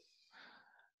conjecture,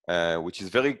 which is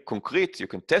very concrete, you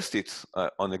can test it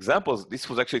on examples. This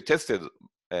was actually tested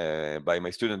by my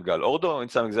student Gal Ordo in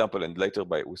some example, and later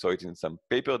we saw it in some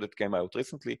paper that came out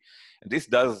recently. And this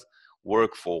does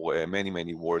work for many,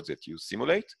 many words that you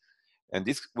simulate. And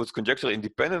this was conjectured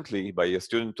independently by a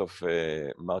student of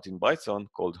Martin Breitson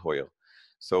called Hoyer.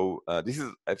 So this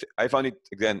is, I found it,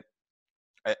 again,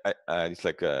 it's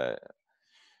like,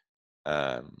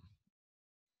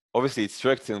 obviously it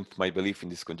strengthens my belief in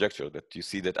this conjecture that you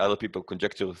see that other people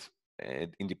conjecture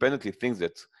independently things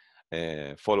that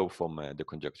follow from the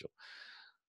conjecture.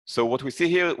 So what we see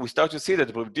here, we start to see that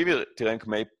the permittivity rank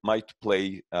might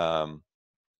play a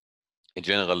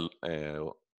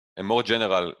more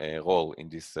general role in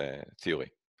this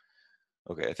theory.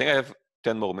 Okay, I think I have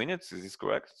 10 more minutes. Is this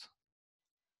correct?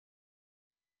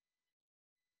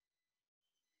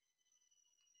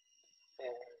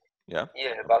 Yeah?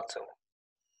 Yeah, about so.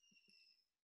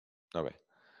 Okay.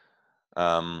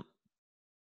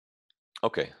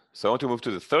 Okay, so I want to move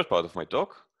to the third part of my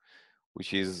talk,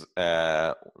 which is,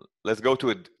 let's go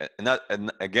to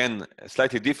again, a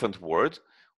slightly different world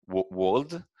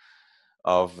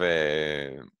of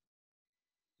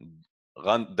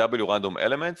W random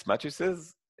elements,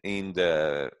 matrices, in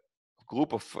the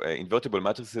group of invertible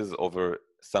matrices over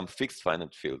some fixed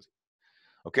finite field.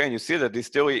 Okay, and you see that this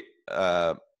theory,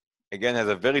 again, has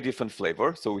a very different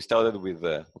flavor. So we started with,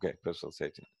 okay, first I'll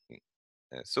say it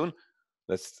soon.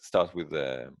 Let's start with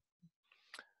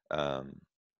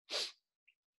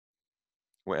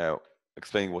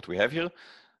explaining what we have here.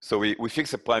 So we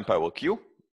fix a prime power Q.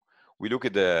 We look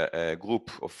at the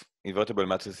group of invertible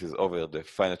matrices over the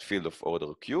finite field of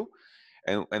order Q.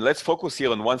 And let's focus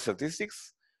here on one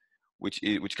statistics,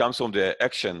 which comes from the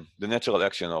action, the natural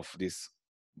action of these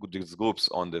groups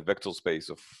on the vector space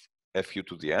of FQ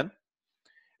to the N.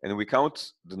 And we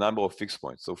count the number of fixed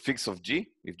points. So fix of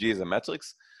G, if G is a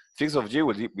matrix, fix of G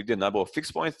will be the number of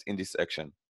fixed points in this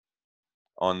action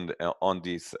on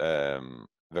this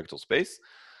vector space.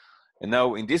 And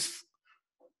now in this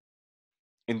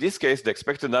case, the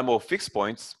expected number of fixed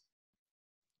points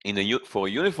for a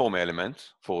uniform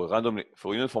element, for a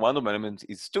uniform random element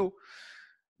is 2.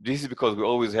 This is because we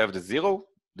always have the zero.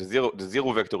 The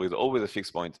zero vector is always a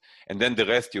fixed point, and then the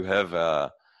rest you have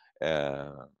a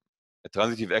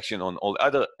transitive action on all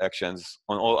other actions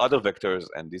on all other vectors,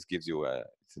 and this gives you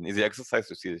it's an easy exercise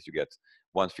to see that you get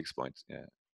one fixed point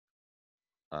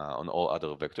on all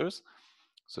other vectors.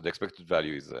 So the expected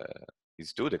value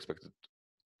is 2. The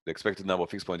expected number of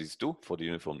fixed points is 2 for the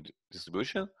uniform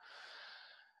distribution.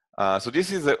 So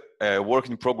this is a work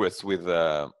in progress with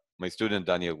my student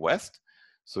Daniel West.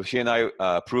 So she and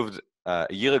I proved a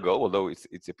year ago, although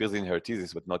it appears in her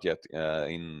thesis, but not yet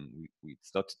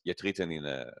it's not yet written in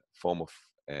a form of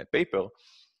paper.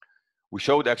 We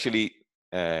showed actually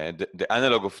the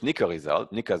analog of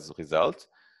Nika's result.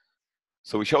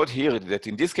 So we showed here that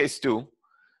in this case too,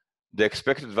 the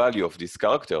expected value of this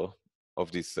character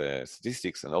of these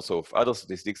statistics and also of other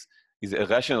statistics is a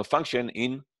rational function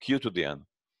in Q to the N.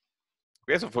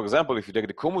 Okay, so for example, if you take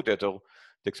the commutator,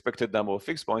 the expected number of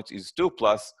fixed points is 2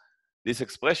 plus this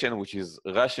expression, which is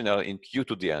rational in Q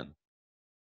to the N.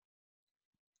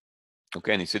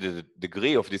 Okay, and you see that the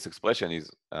degree of this expression is,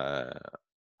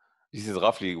 this is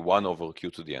roughly 1 over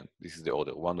Q to the N. This is the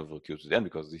order, 1 over Q to the N,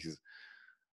 because this is,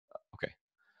 okay.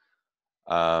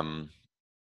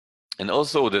 And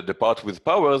also the part with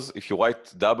powers, if you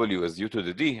write W as U to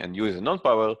the D and U as a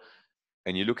non-power,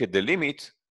 and you look at the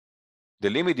limit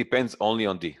depends only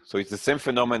on D. So it's the same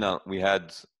phenomenon we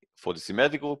had for the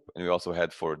symmetric group, and we also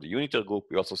had for the unitary group.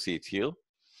 We also see it here.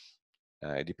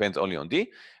 It depends only on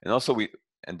D. And also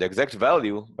and the exact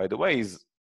value, by the way, is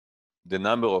the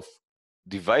number of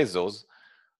divisors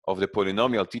of the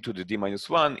polynomial T to the D minus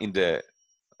 1 in the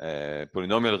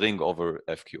polynomial ring over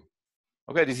FQ.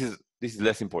 Okay, this is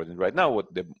less important right now.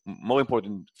 What the more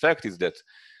important fact is that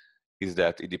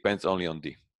it depends only on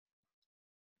D.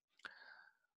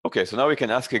 Okay, so now we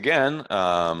can ask again,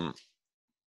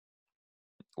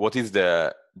 what is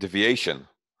the deviation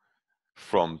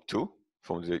from 2,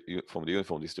 from the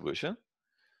uniform distribution?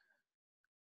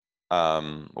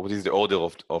 What is the order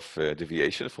of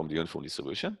deviation from the uniform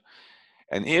distribution?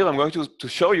 And here I'm going to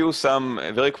show you some,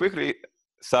 very quickly,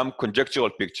 some conjectural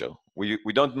picture. We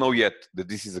don't know yet that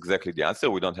this is exactly the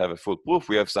answer. We don't have a full proof.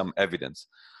 We have some evidence.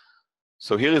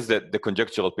 So here is the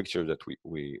conjectural picture that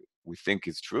we think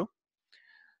is true.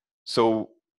 So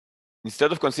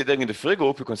instead of considering the free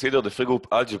group, we consider the free group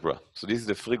algebra. So this is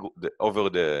the free group we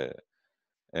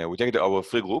take our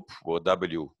free group where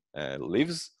W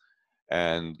lives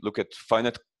and look at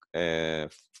finite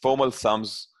formal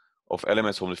sums of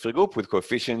elements from the free group with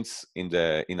coefficients in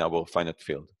our finite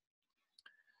field.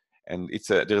 And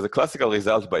there's a classical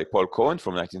result by Paul Cohen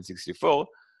from 1964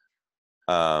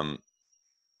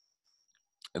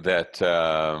 that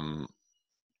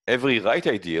every right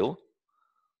ideal,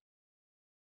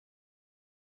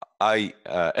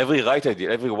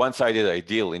 every one-sided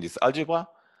ideal in this algebra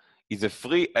is a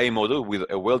free A model with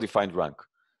a well-defined rank.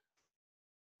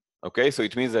 Okay, so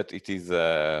it means that it is,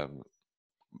 and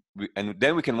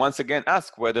then we can once again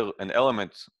ask whether an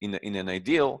element in an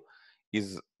ideal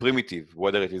is primitive,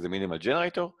 whether it is a minimal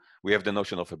generator. We have the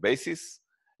notion of a basis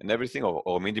and everything,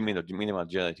 or minimal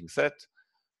generating set.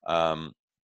 And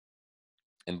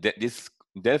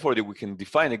therefore, we can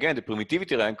define again the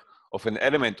permittivity rank of an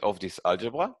element of this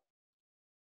algebra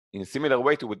in a similar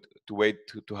way to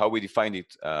how we defined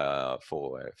it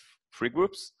for free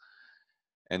groups.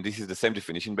 And this is the same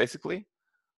definition, basically.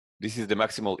 This is the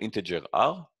maximal integer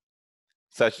R,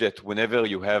 such that whenever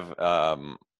you have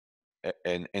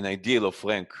an ideal of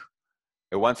rank,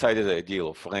 a one-sided ideal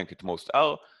of rank at most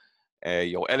R,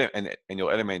 your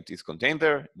element is contained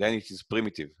there, then it is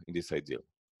primitive in this ideal.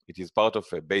 It is part of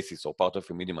a basis or part of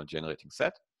a minimal generating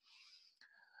set.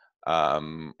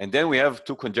 And then we have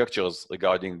two conjectures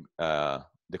regarding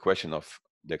the question of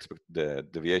the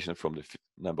deviation from the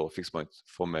number of fixed points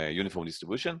from a uniform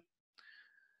distribution.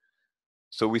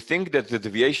 So we think that the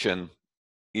deviation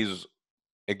is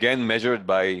again measured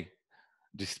by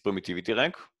this permittivity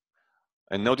rank.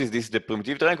 And notice this is the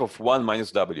permittivity rank of 1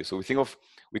 minus W. So we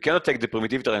cannot take the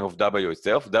permittivity rank of W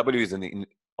itself. W is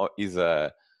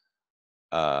a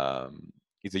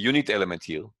unit element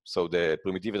here. So the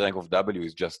permittivity rank of W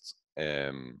is just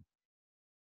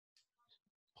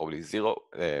probably zero,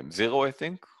 I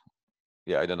think.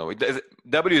 Yeah, I don't know.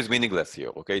 W is meaningless here,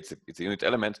 okay? It's a unit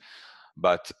element,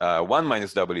 but 1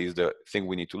 minus W is the thing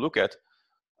we need to look at.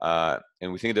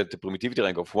 And we think that the permittivity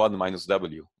rank of 1 minus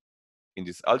W in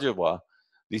this algebra,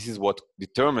 this is what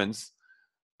determines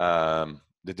the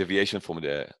deviation from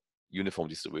the uniform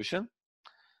distribution.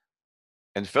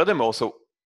 And furthermore, so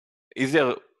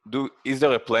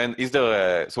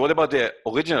so what about the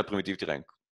original permittivity rank?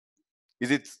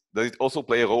 Does it also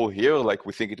play a role here, like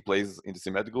we think it plays in the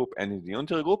symmetric group and in the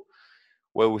unitary group?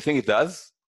 Well, we think it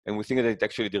does, and we think that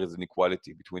there is an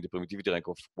equality between the permittivity rank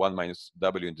of 1 minus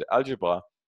W in the algebra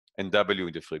and W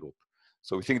in the free group.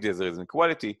 So we think there is an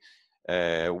equality.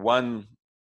 One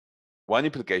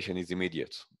implication is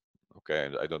immediate.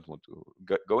 Okay, I don't want to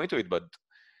go into it, but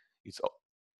it's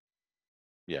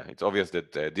obvious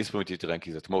that this permittivity rank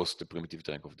is at most the permittivity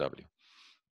rank of W.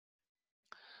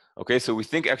 Okay, so we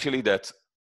think actually that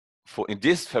in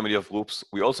this family of groups,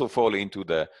 we also fall into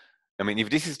if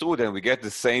this is true, then we get the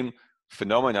same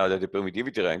phenomena that the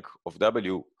permittivity rank of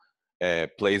W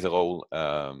plays a role,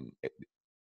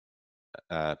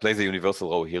 plays a universal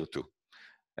role here too.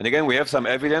 And again, we have some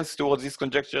evidence towards this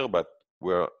conjecture, but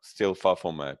we're still far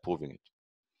from proving it.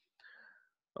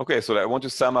 Okay, so I want to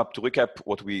sum up, to recap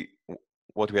what we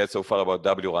had so far about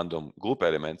W random group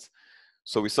elements.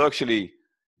 So we saw actually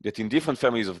that in different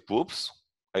families of groups,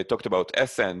 I talked about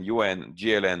Sn, Un,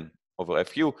 GLN over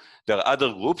FQ. There are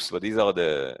other groups, but these are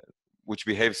which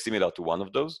behave similar to one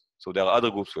of those. So there are other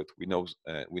groups that we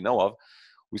know of.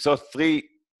 We saw three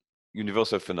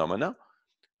universal phenomena.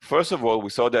 First of all, we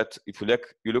saw that if you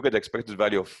look at the expected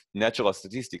value of natural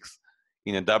statistics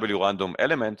in a W random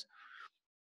element,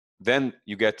 then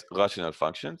you get rational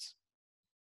functions.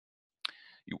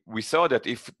 We saw that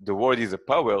if the word is a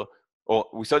power, or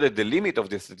we saw that the limit of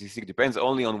the statistic depends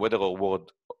only on whether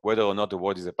or not the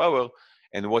word is a power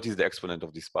and what is the exponent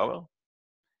of this power.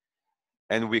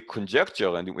 And we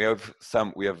conjecture, and we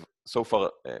have so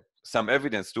far some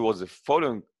evidence towards the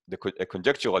following, a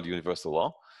conjectural universal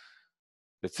law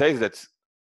that says that,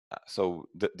 so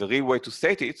the real way to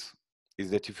state it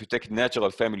is that if you take a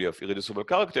natural family of irreducible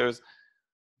characters,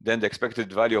 then the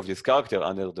expected value of this character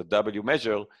under the W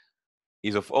measure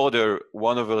is of order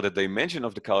 1 over the dimension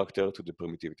of the character to the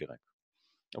permittivity rank.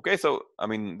 Okay, so I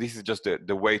mean, this is just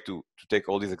the way to take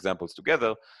all these examples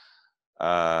together.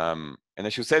 And I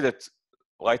should say that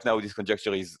right now this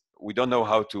conjecture is, we don't know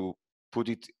how to put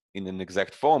it in an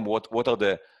exact form.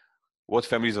 What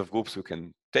families of groups we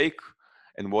can take,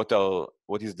 and what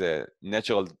is the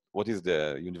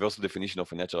universal definition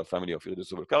of a natural family of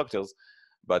irreducible characters.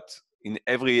 But in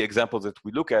every example that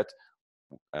we look at,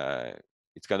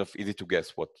 it's kind of easy to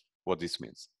guess what this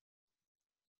means.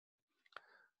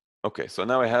 Okay, so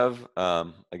now I have,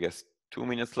 I guess, 2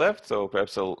 minutes left. So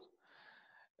perhaps I'll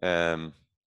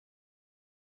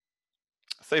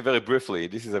say very briefly,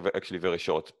 this is actually a very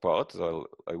short part, so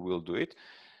I will do it.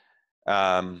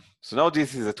 So now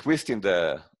this is a twist in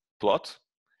the plot.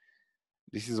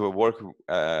 This is a work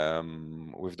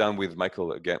we've done with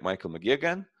Michael McGee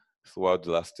again throughout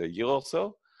the last year or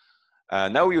so.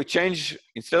 Now you change,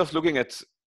 instead of looking at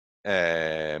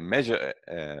measure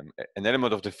an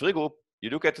element of the free group, you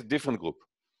look at a different group.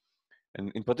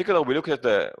 And in particular, we look at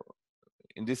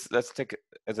in this, let's take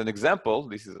as an example,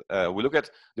 this is, we look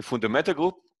at the fundamental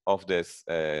group of this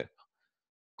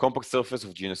compact surface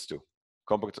of genus 2,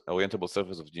 compact orientable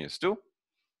surface of genus 2.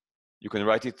 You can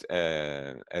write it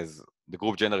as the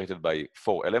group generated by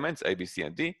 4 elements, A, B, C,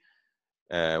 and D,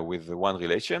 with one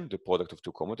relation, the product of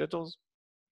 2 commutators.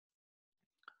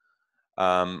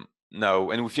 Now,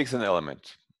 and we fix an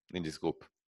element in this group.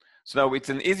 So now it's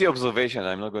an easy observation,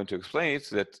 I'm not going to explain it,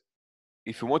 that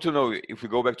if you want to know, if we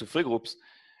go back to free groups,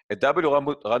 a double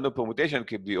random permutation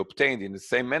can be obtained in the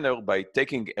same manner by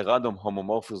taking a random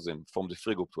homomorphism from the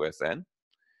free group to Sn.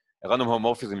 A random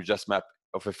homomorphism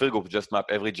of a free group just map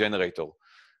every generator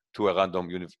to a random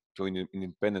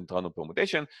independent random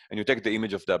permutation, and you take the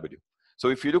image of W. So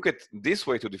if you look at this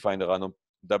way to define a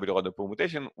double random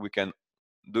permutation, we can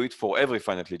do it for every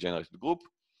finitely generated group.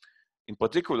 In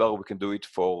particular, we can do it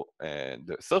for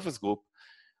the surface group.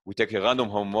 We take a random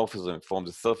homomorphism from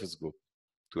the surface group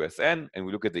to Sn, and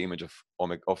we look at the image of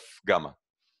gamma.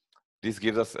 This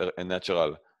gives us a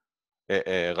natural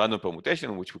random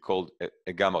permutation, which we called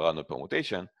a gamma random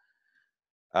permutation.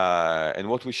 And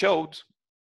what we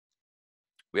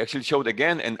actually showed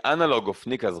again an analog of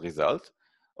Nika's result,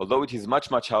 although it is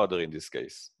much harder in this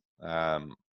case.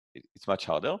 It's much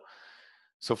harder.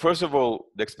 So first of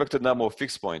all, the expected number of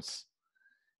fixed points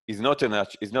is not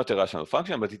a rational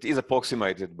function, but it is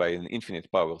approximated by an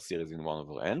infinite power series in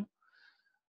 1/n.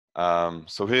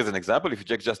 So here's an example. If you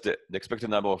check just the expected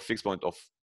number of fixed point of,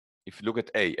 if you look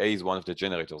at A is one of the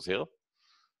generators here.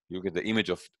 You look at the image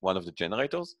of one of the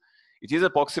generators. It is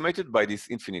approximated by this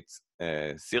infinite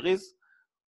series,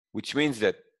 which means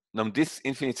that now this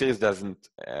infinite series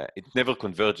it never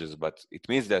converges, but it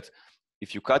means that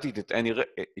if you cut it at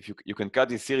if you can cut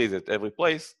this series at every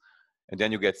place, and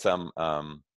then you get some,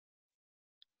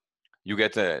 you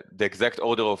get the exact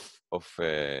order of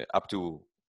up to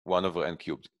 1/n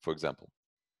cubed, for example.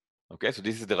 Okay, so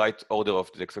this is the right order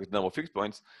of the expected number of fixed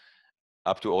points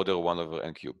up to order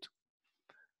 1/n cubed.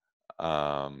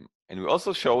 And we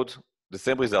also showed the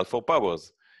same result for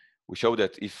powers. We showed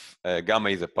that if gamma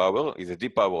is a d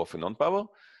power of a non-power,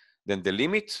 then the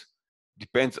limit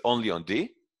depends only on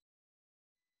d.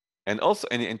 And also,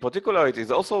 and in particular, it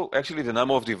is also actually the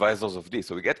number of divisors of d.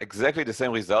 So we get exactly the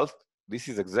same result. This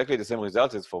is exactly the same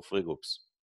result as for free groups.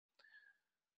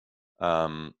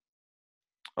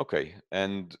 Okay,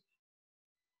 and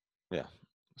yeah,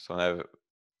 so now,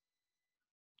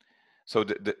 so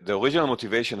the original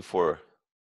motivation for,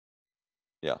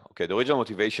 the original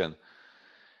motivation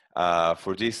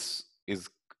for this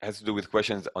has to do with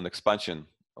questions on expansion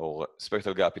or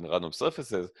spectral gap in random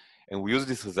surfaces, and we use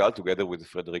this result together with the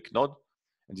Frederick node.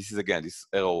 And this is, again, this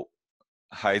arrow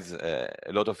hides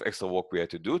a lot of extra work we had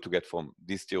to do to get from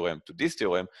this theorem to this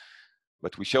theorem,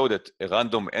 but we show that a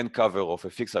random n cover of a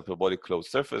fixed hyperbolic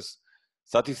closed surface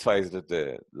satisfies that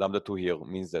the lambda 2 here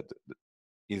means that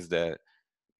is the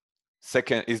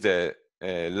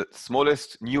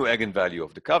smallest new eigenvalue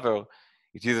of the cover.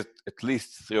 It is at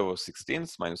least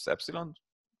 3/16 minus epsilon,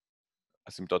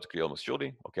 asymptotically almost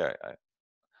surely. Okay,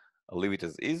 I'll leave it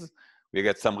as is. We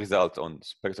get some result on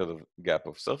spectral gap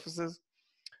of surfaces.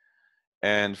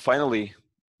 And finally,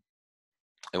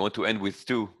 I want to end with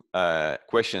 2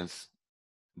 questions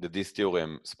that this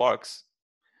theorem sparks.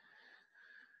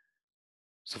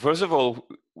 So first of all,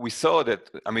 we saw that,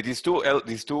 I mean, these two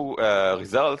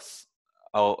results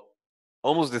are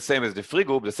almost the same as the free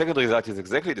group. The second result is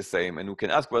exactly the same, and we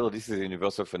can ask whether this is a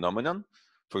universal phenomenon.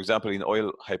 For example, in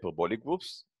oil hyperbolic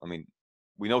groups, I mean,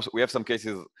 we know we have some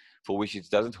cases for which it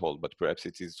doesn't hold, but perhaps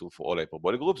it is true for all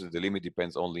hyperbolic groups. The limit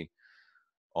depends only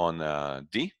on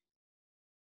D.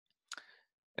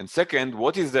 And second,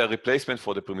 what is the replacement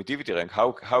for the permittivity rank?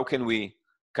 How can we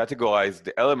categorize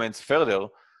the elements further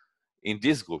in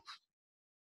this group?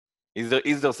 Is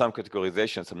there some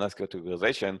categorization, some nice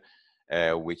categorization,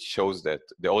 which shows that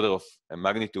the order of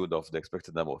magnitude of the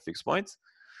expected number of fixed points?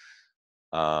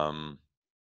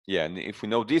 Yeah, and if we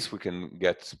know this, we can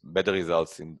get better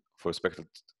results for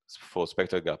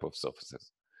spectral gap of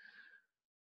surfaces.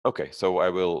 Okay, so I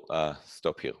will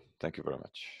stop here. Thank you very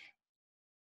much.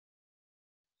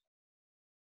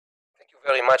 Thank you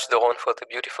very much, Doron, for the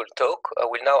beautiful talk. I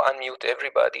will now unmute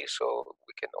everybody so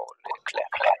we can all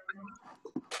clap.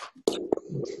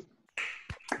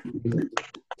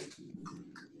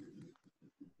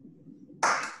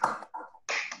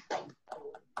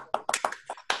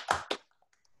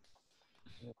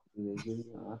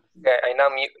 Okay, I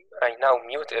now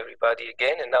mute everybody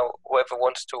again, and now whoever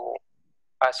wants to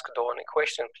ask Doron a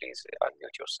question, please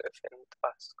unmute yourself and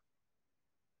ask.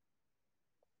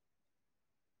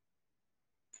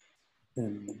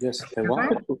 Yes,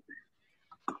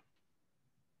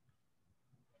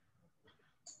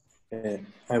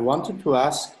 I wanted to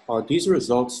ask, are these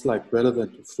results like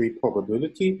relevant to free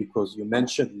probability? Because you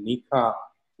mentioned Nika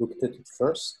looked at it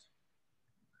first.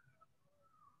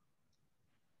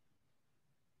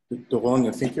 Doron,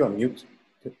 I think you're on mute.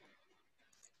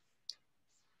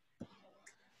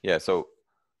 Yeah, so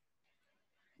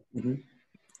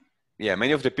yeah,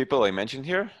 many of the people I mentioned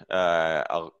here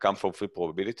come from free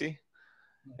probability,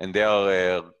 and they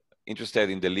are interested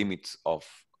in the limits of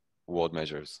word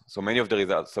measures. So many of the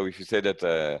results, so if you say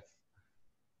that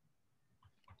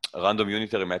random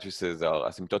unitary matrices are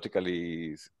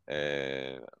asymptotically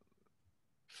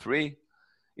free,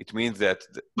 it means that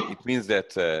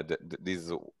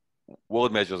these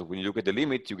word measures, when you look at the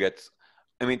limit, you get,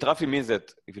 I mean, it roughly means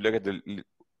that if you look at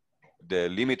the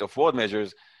limit of word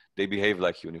measures, they behave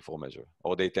like uniform measure,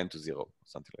 or they tend to zero,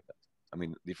 something like that. I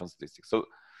mean, different statistics. So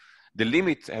the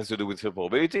limit has to do with free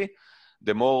probability.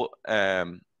 The more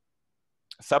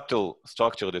subtle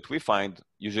structure that we find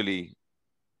usually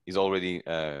is already,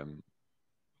 I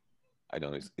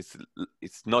don't know,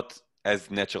 it's not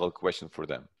as natural question for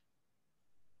them.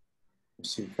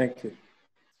 Thank you.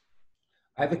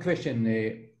 I have a question.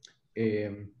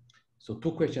 So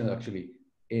two questions actually.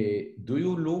 Do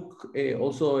you look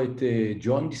also at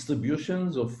joint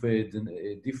distributions of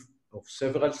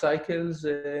several cycles?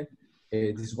 This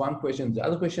is one question. The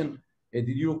other question: did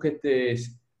you look at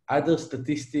other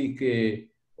statistic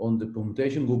on the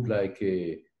permutation group, like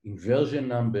inversion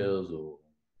numbers or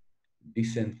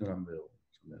descent number, or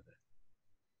something like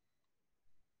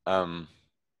that?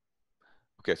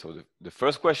 Okay, so the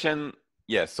first question,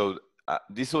 yes. So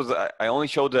this was, I only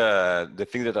showed the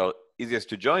things that are easiest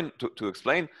to join, to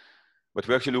explain, but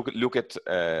we actually look at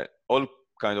all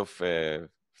kind of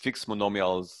fixed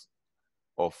monomials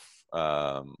of,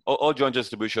 all joint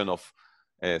distribution of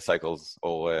cycles,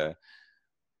 or,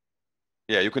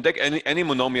 yeah, you can take any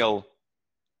monomial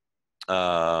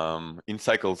in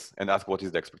cycles and ask what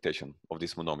is the expectation of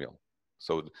this monomial.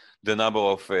 So the number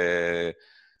of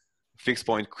fixed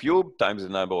point cube times the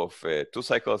number of 2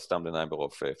 cycles times the number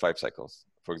of 5 cycles,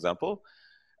 for example.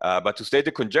 But to state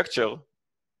the conjecture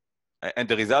and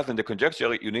the result in the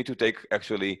conjecture, you need to take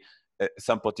actually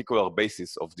some particular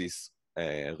basis of this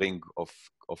ring of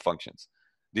functions.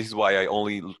 This is why I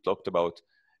only talked about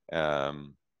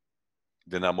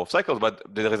the number of cycles, but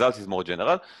the result is more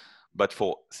general. But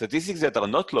for statistics that are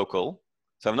not local,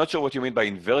 so I'm not sure what you mean by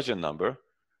inversion number,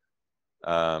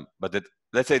 but that,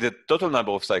 let's say the total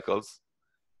number of cycles.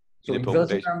 So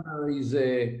inversion number is,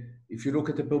 if you look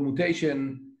at the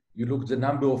permutation, you look at the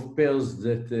number of pairs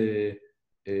that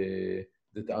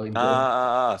are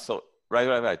inverted. So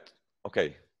right.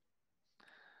 Okay.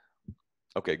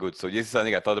 Okay, good. So this is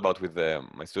something I thought about with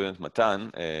my student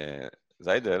Matan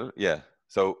Zaidel. Yeah.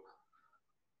 So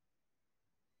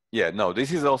yeah, no,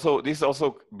 this also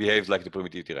behaves like the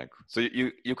permittivity rank. So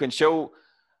you can show,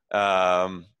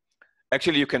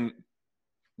 actually you can,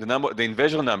 the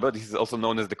inversion number, this is also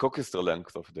known as the Cockester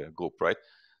length of the group, right?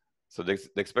 So the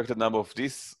expected number of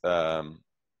this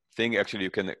thing, actually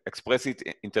you can express it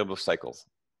in terms of cycles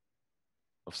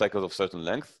of certain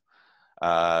length.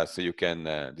 So you can,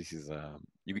 this is,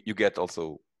 you get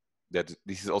also that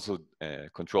this is also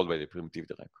controlled by the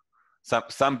permittivity rank.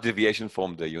 Some deviation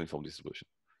from the uniform distribution.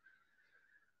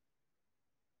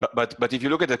 But if you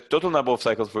look at the total number of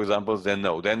cycles, for example, then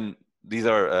no, then these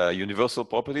are universal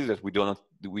properties that we do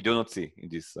not see in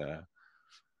this, at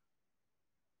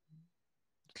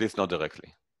least not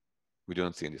directly. We do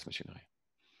not see in this machinery.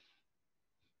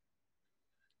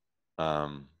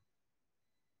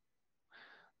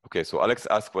 Okay, so Alex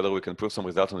asked whether we can prove some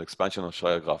result on the expansion of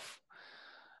Schreier graph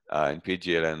in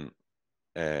PGL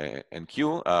and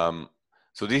Q.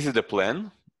 So this is the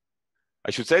plan.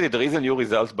 I should say that there is a new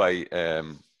result by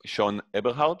Sean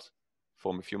Eberhard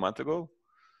from a few months ago.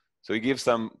 So he gives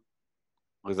some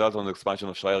result on the expansion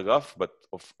of Schreier graph, but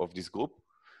of this group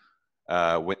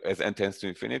as n tends to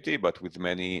infinity, but with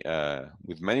many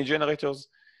generators.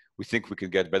 We think we can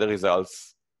get better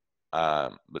results.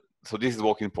 So this is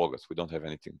work in progress. We don't have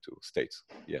anything to state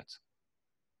yet.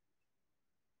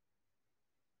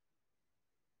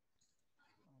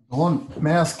 Ron,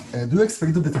 may I ask, do you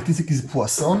expect that the statistic is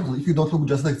Poisson? So if you don't look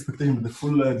just at expectation with the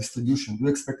full distribution, do you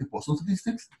expect a Poisson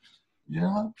statistics?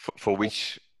 Yeah. For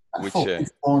which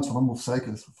fixed points, for number of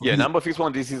cycles. Yeah, number of fixed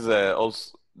points. This is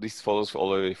also this follows all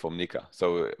the way from Nika.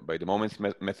 So by the moments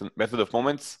method of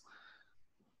moments,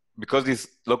 because these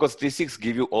local statistics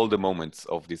give you all the moments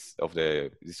of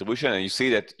the distribution, and you see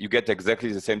that you get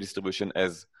exactly the same distribution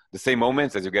as the same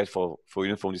moments as you get for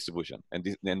uniform distribution, and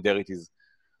there it is.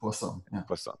 Poisson, yeah.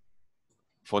 Poisson.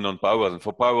 For non-powers, and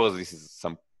for powers, this is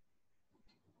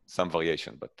some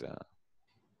variation, but.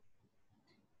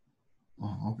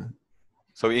 Okay.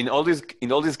 So in all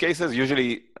these cases,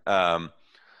 usually,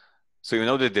 so you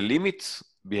know that the limit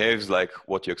behaves like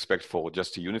what you expect for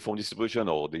just a uniform distribution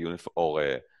or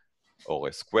or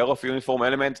a square of a uniform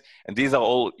element, and these are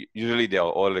all they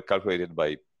are all calculated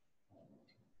by.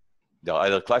 They're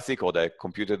either classic or they're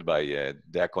computed by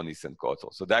Diaconis and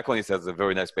co-authors. So Diaconis has a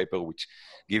very nice paper which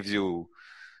gives you,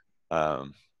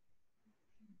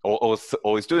 or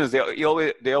students,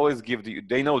 they always give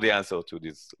they know the answer to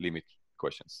these limit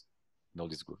questions in all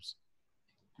these groups.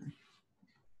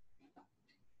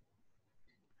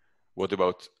 What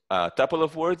about tuple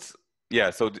of words? Yeah,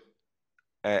 so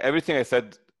everything I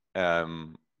said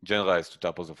generalized to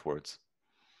tuples of words.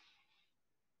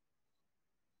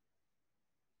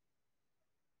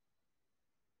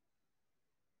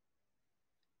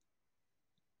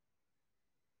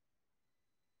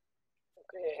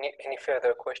 Okay, any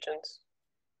further questions?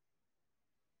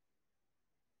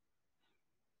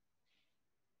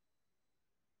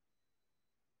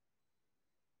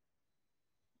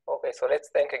 Okay, so let's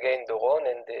thank again Doron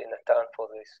and Natan for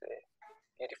this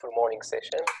beautiful morning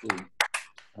session.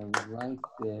 I would like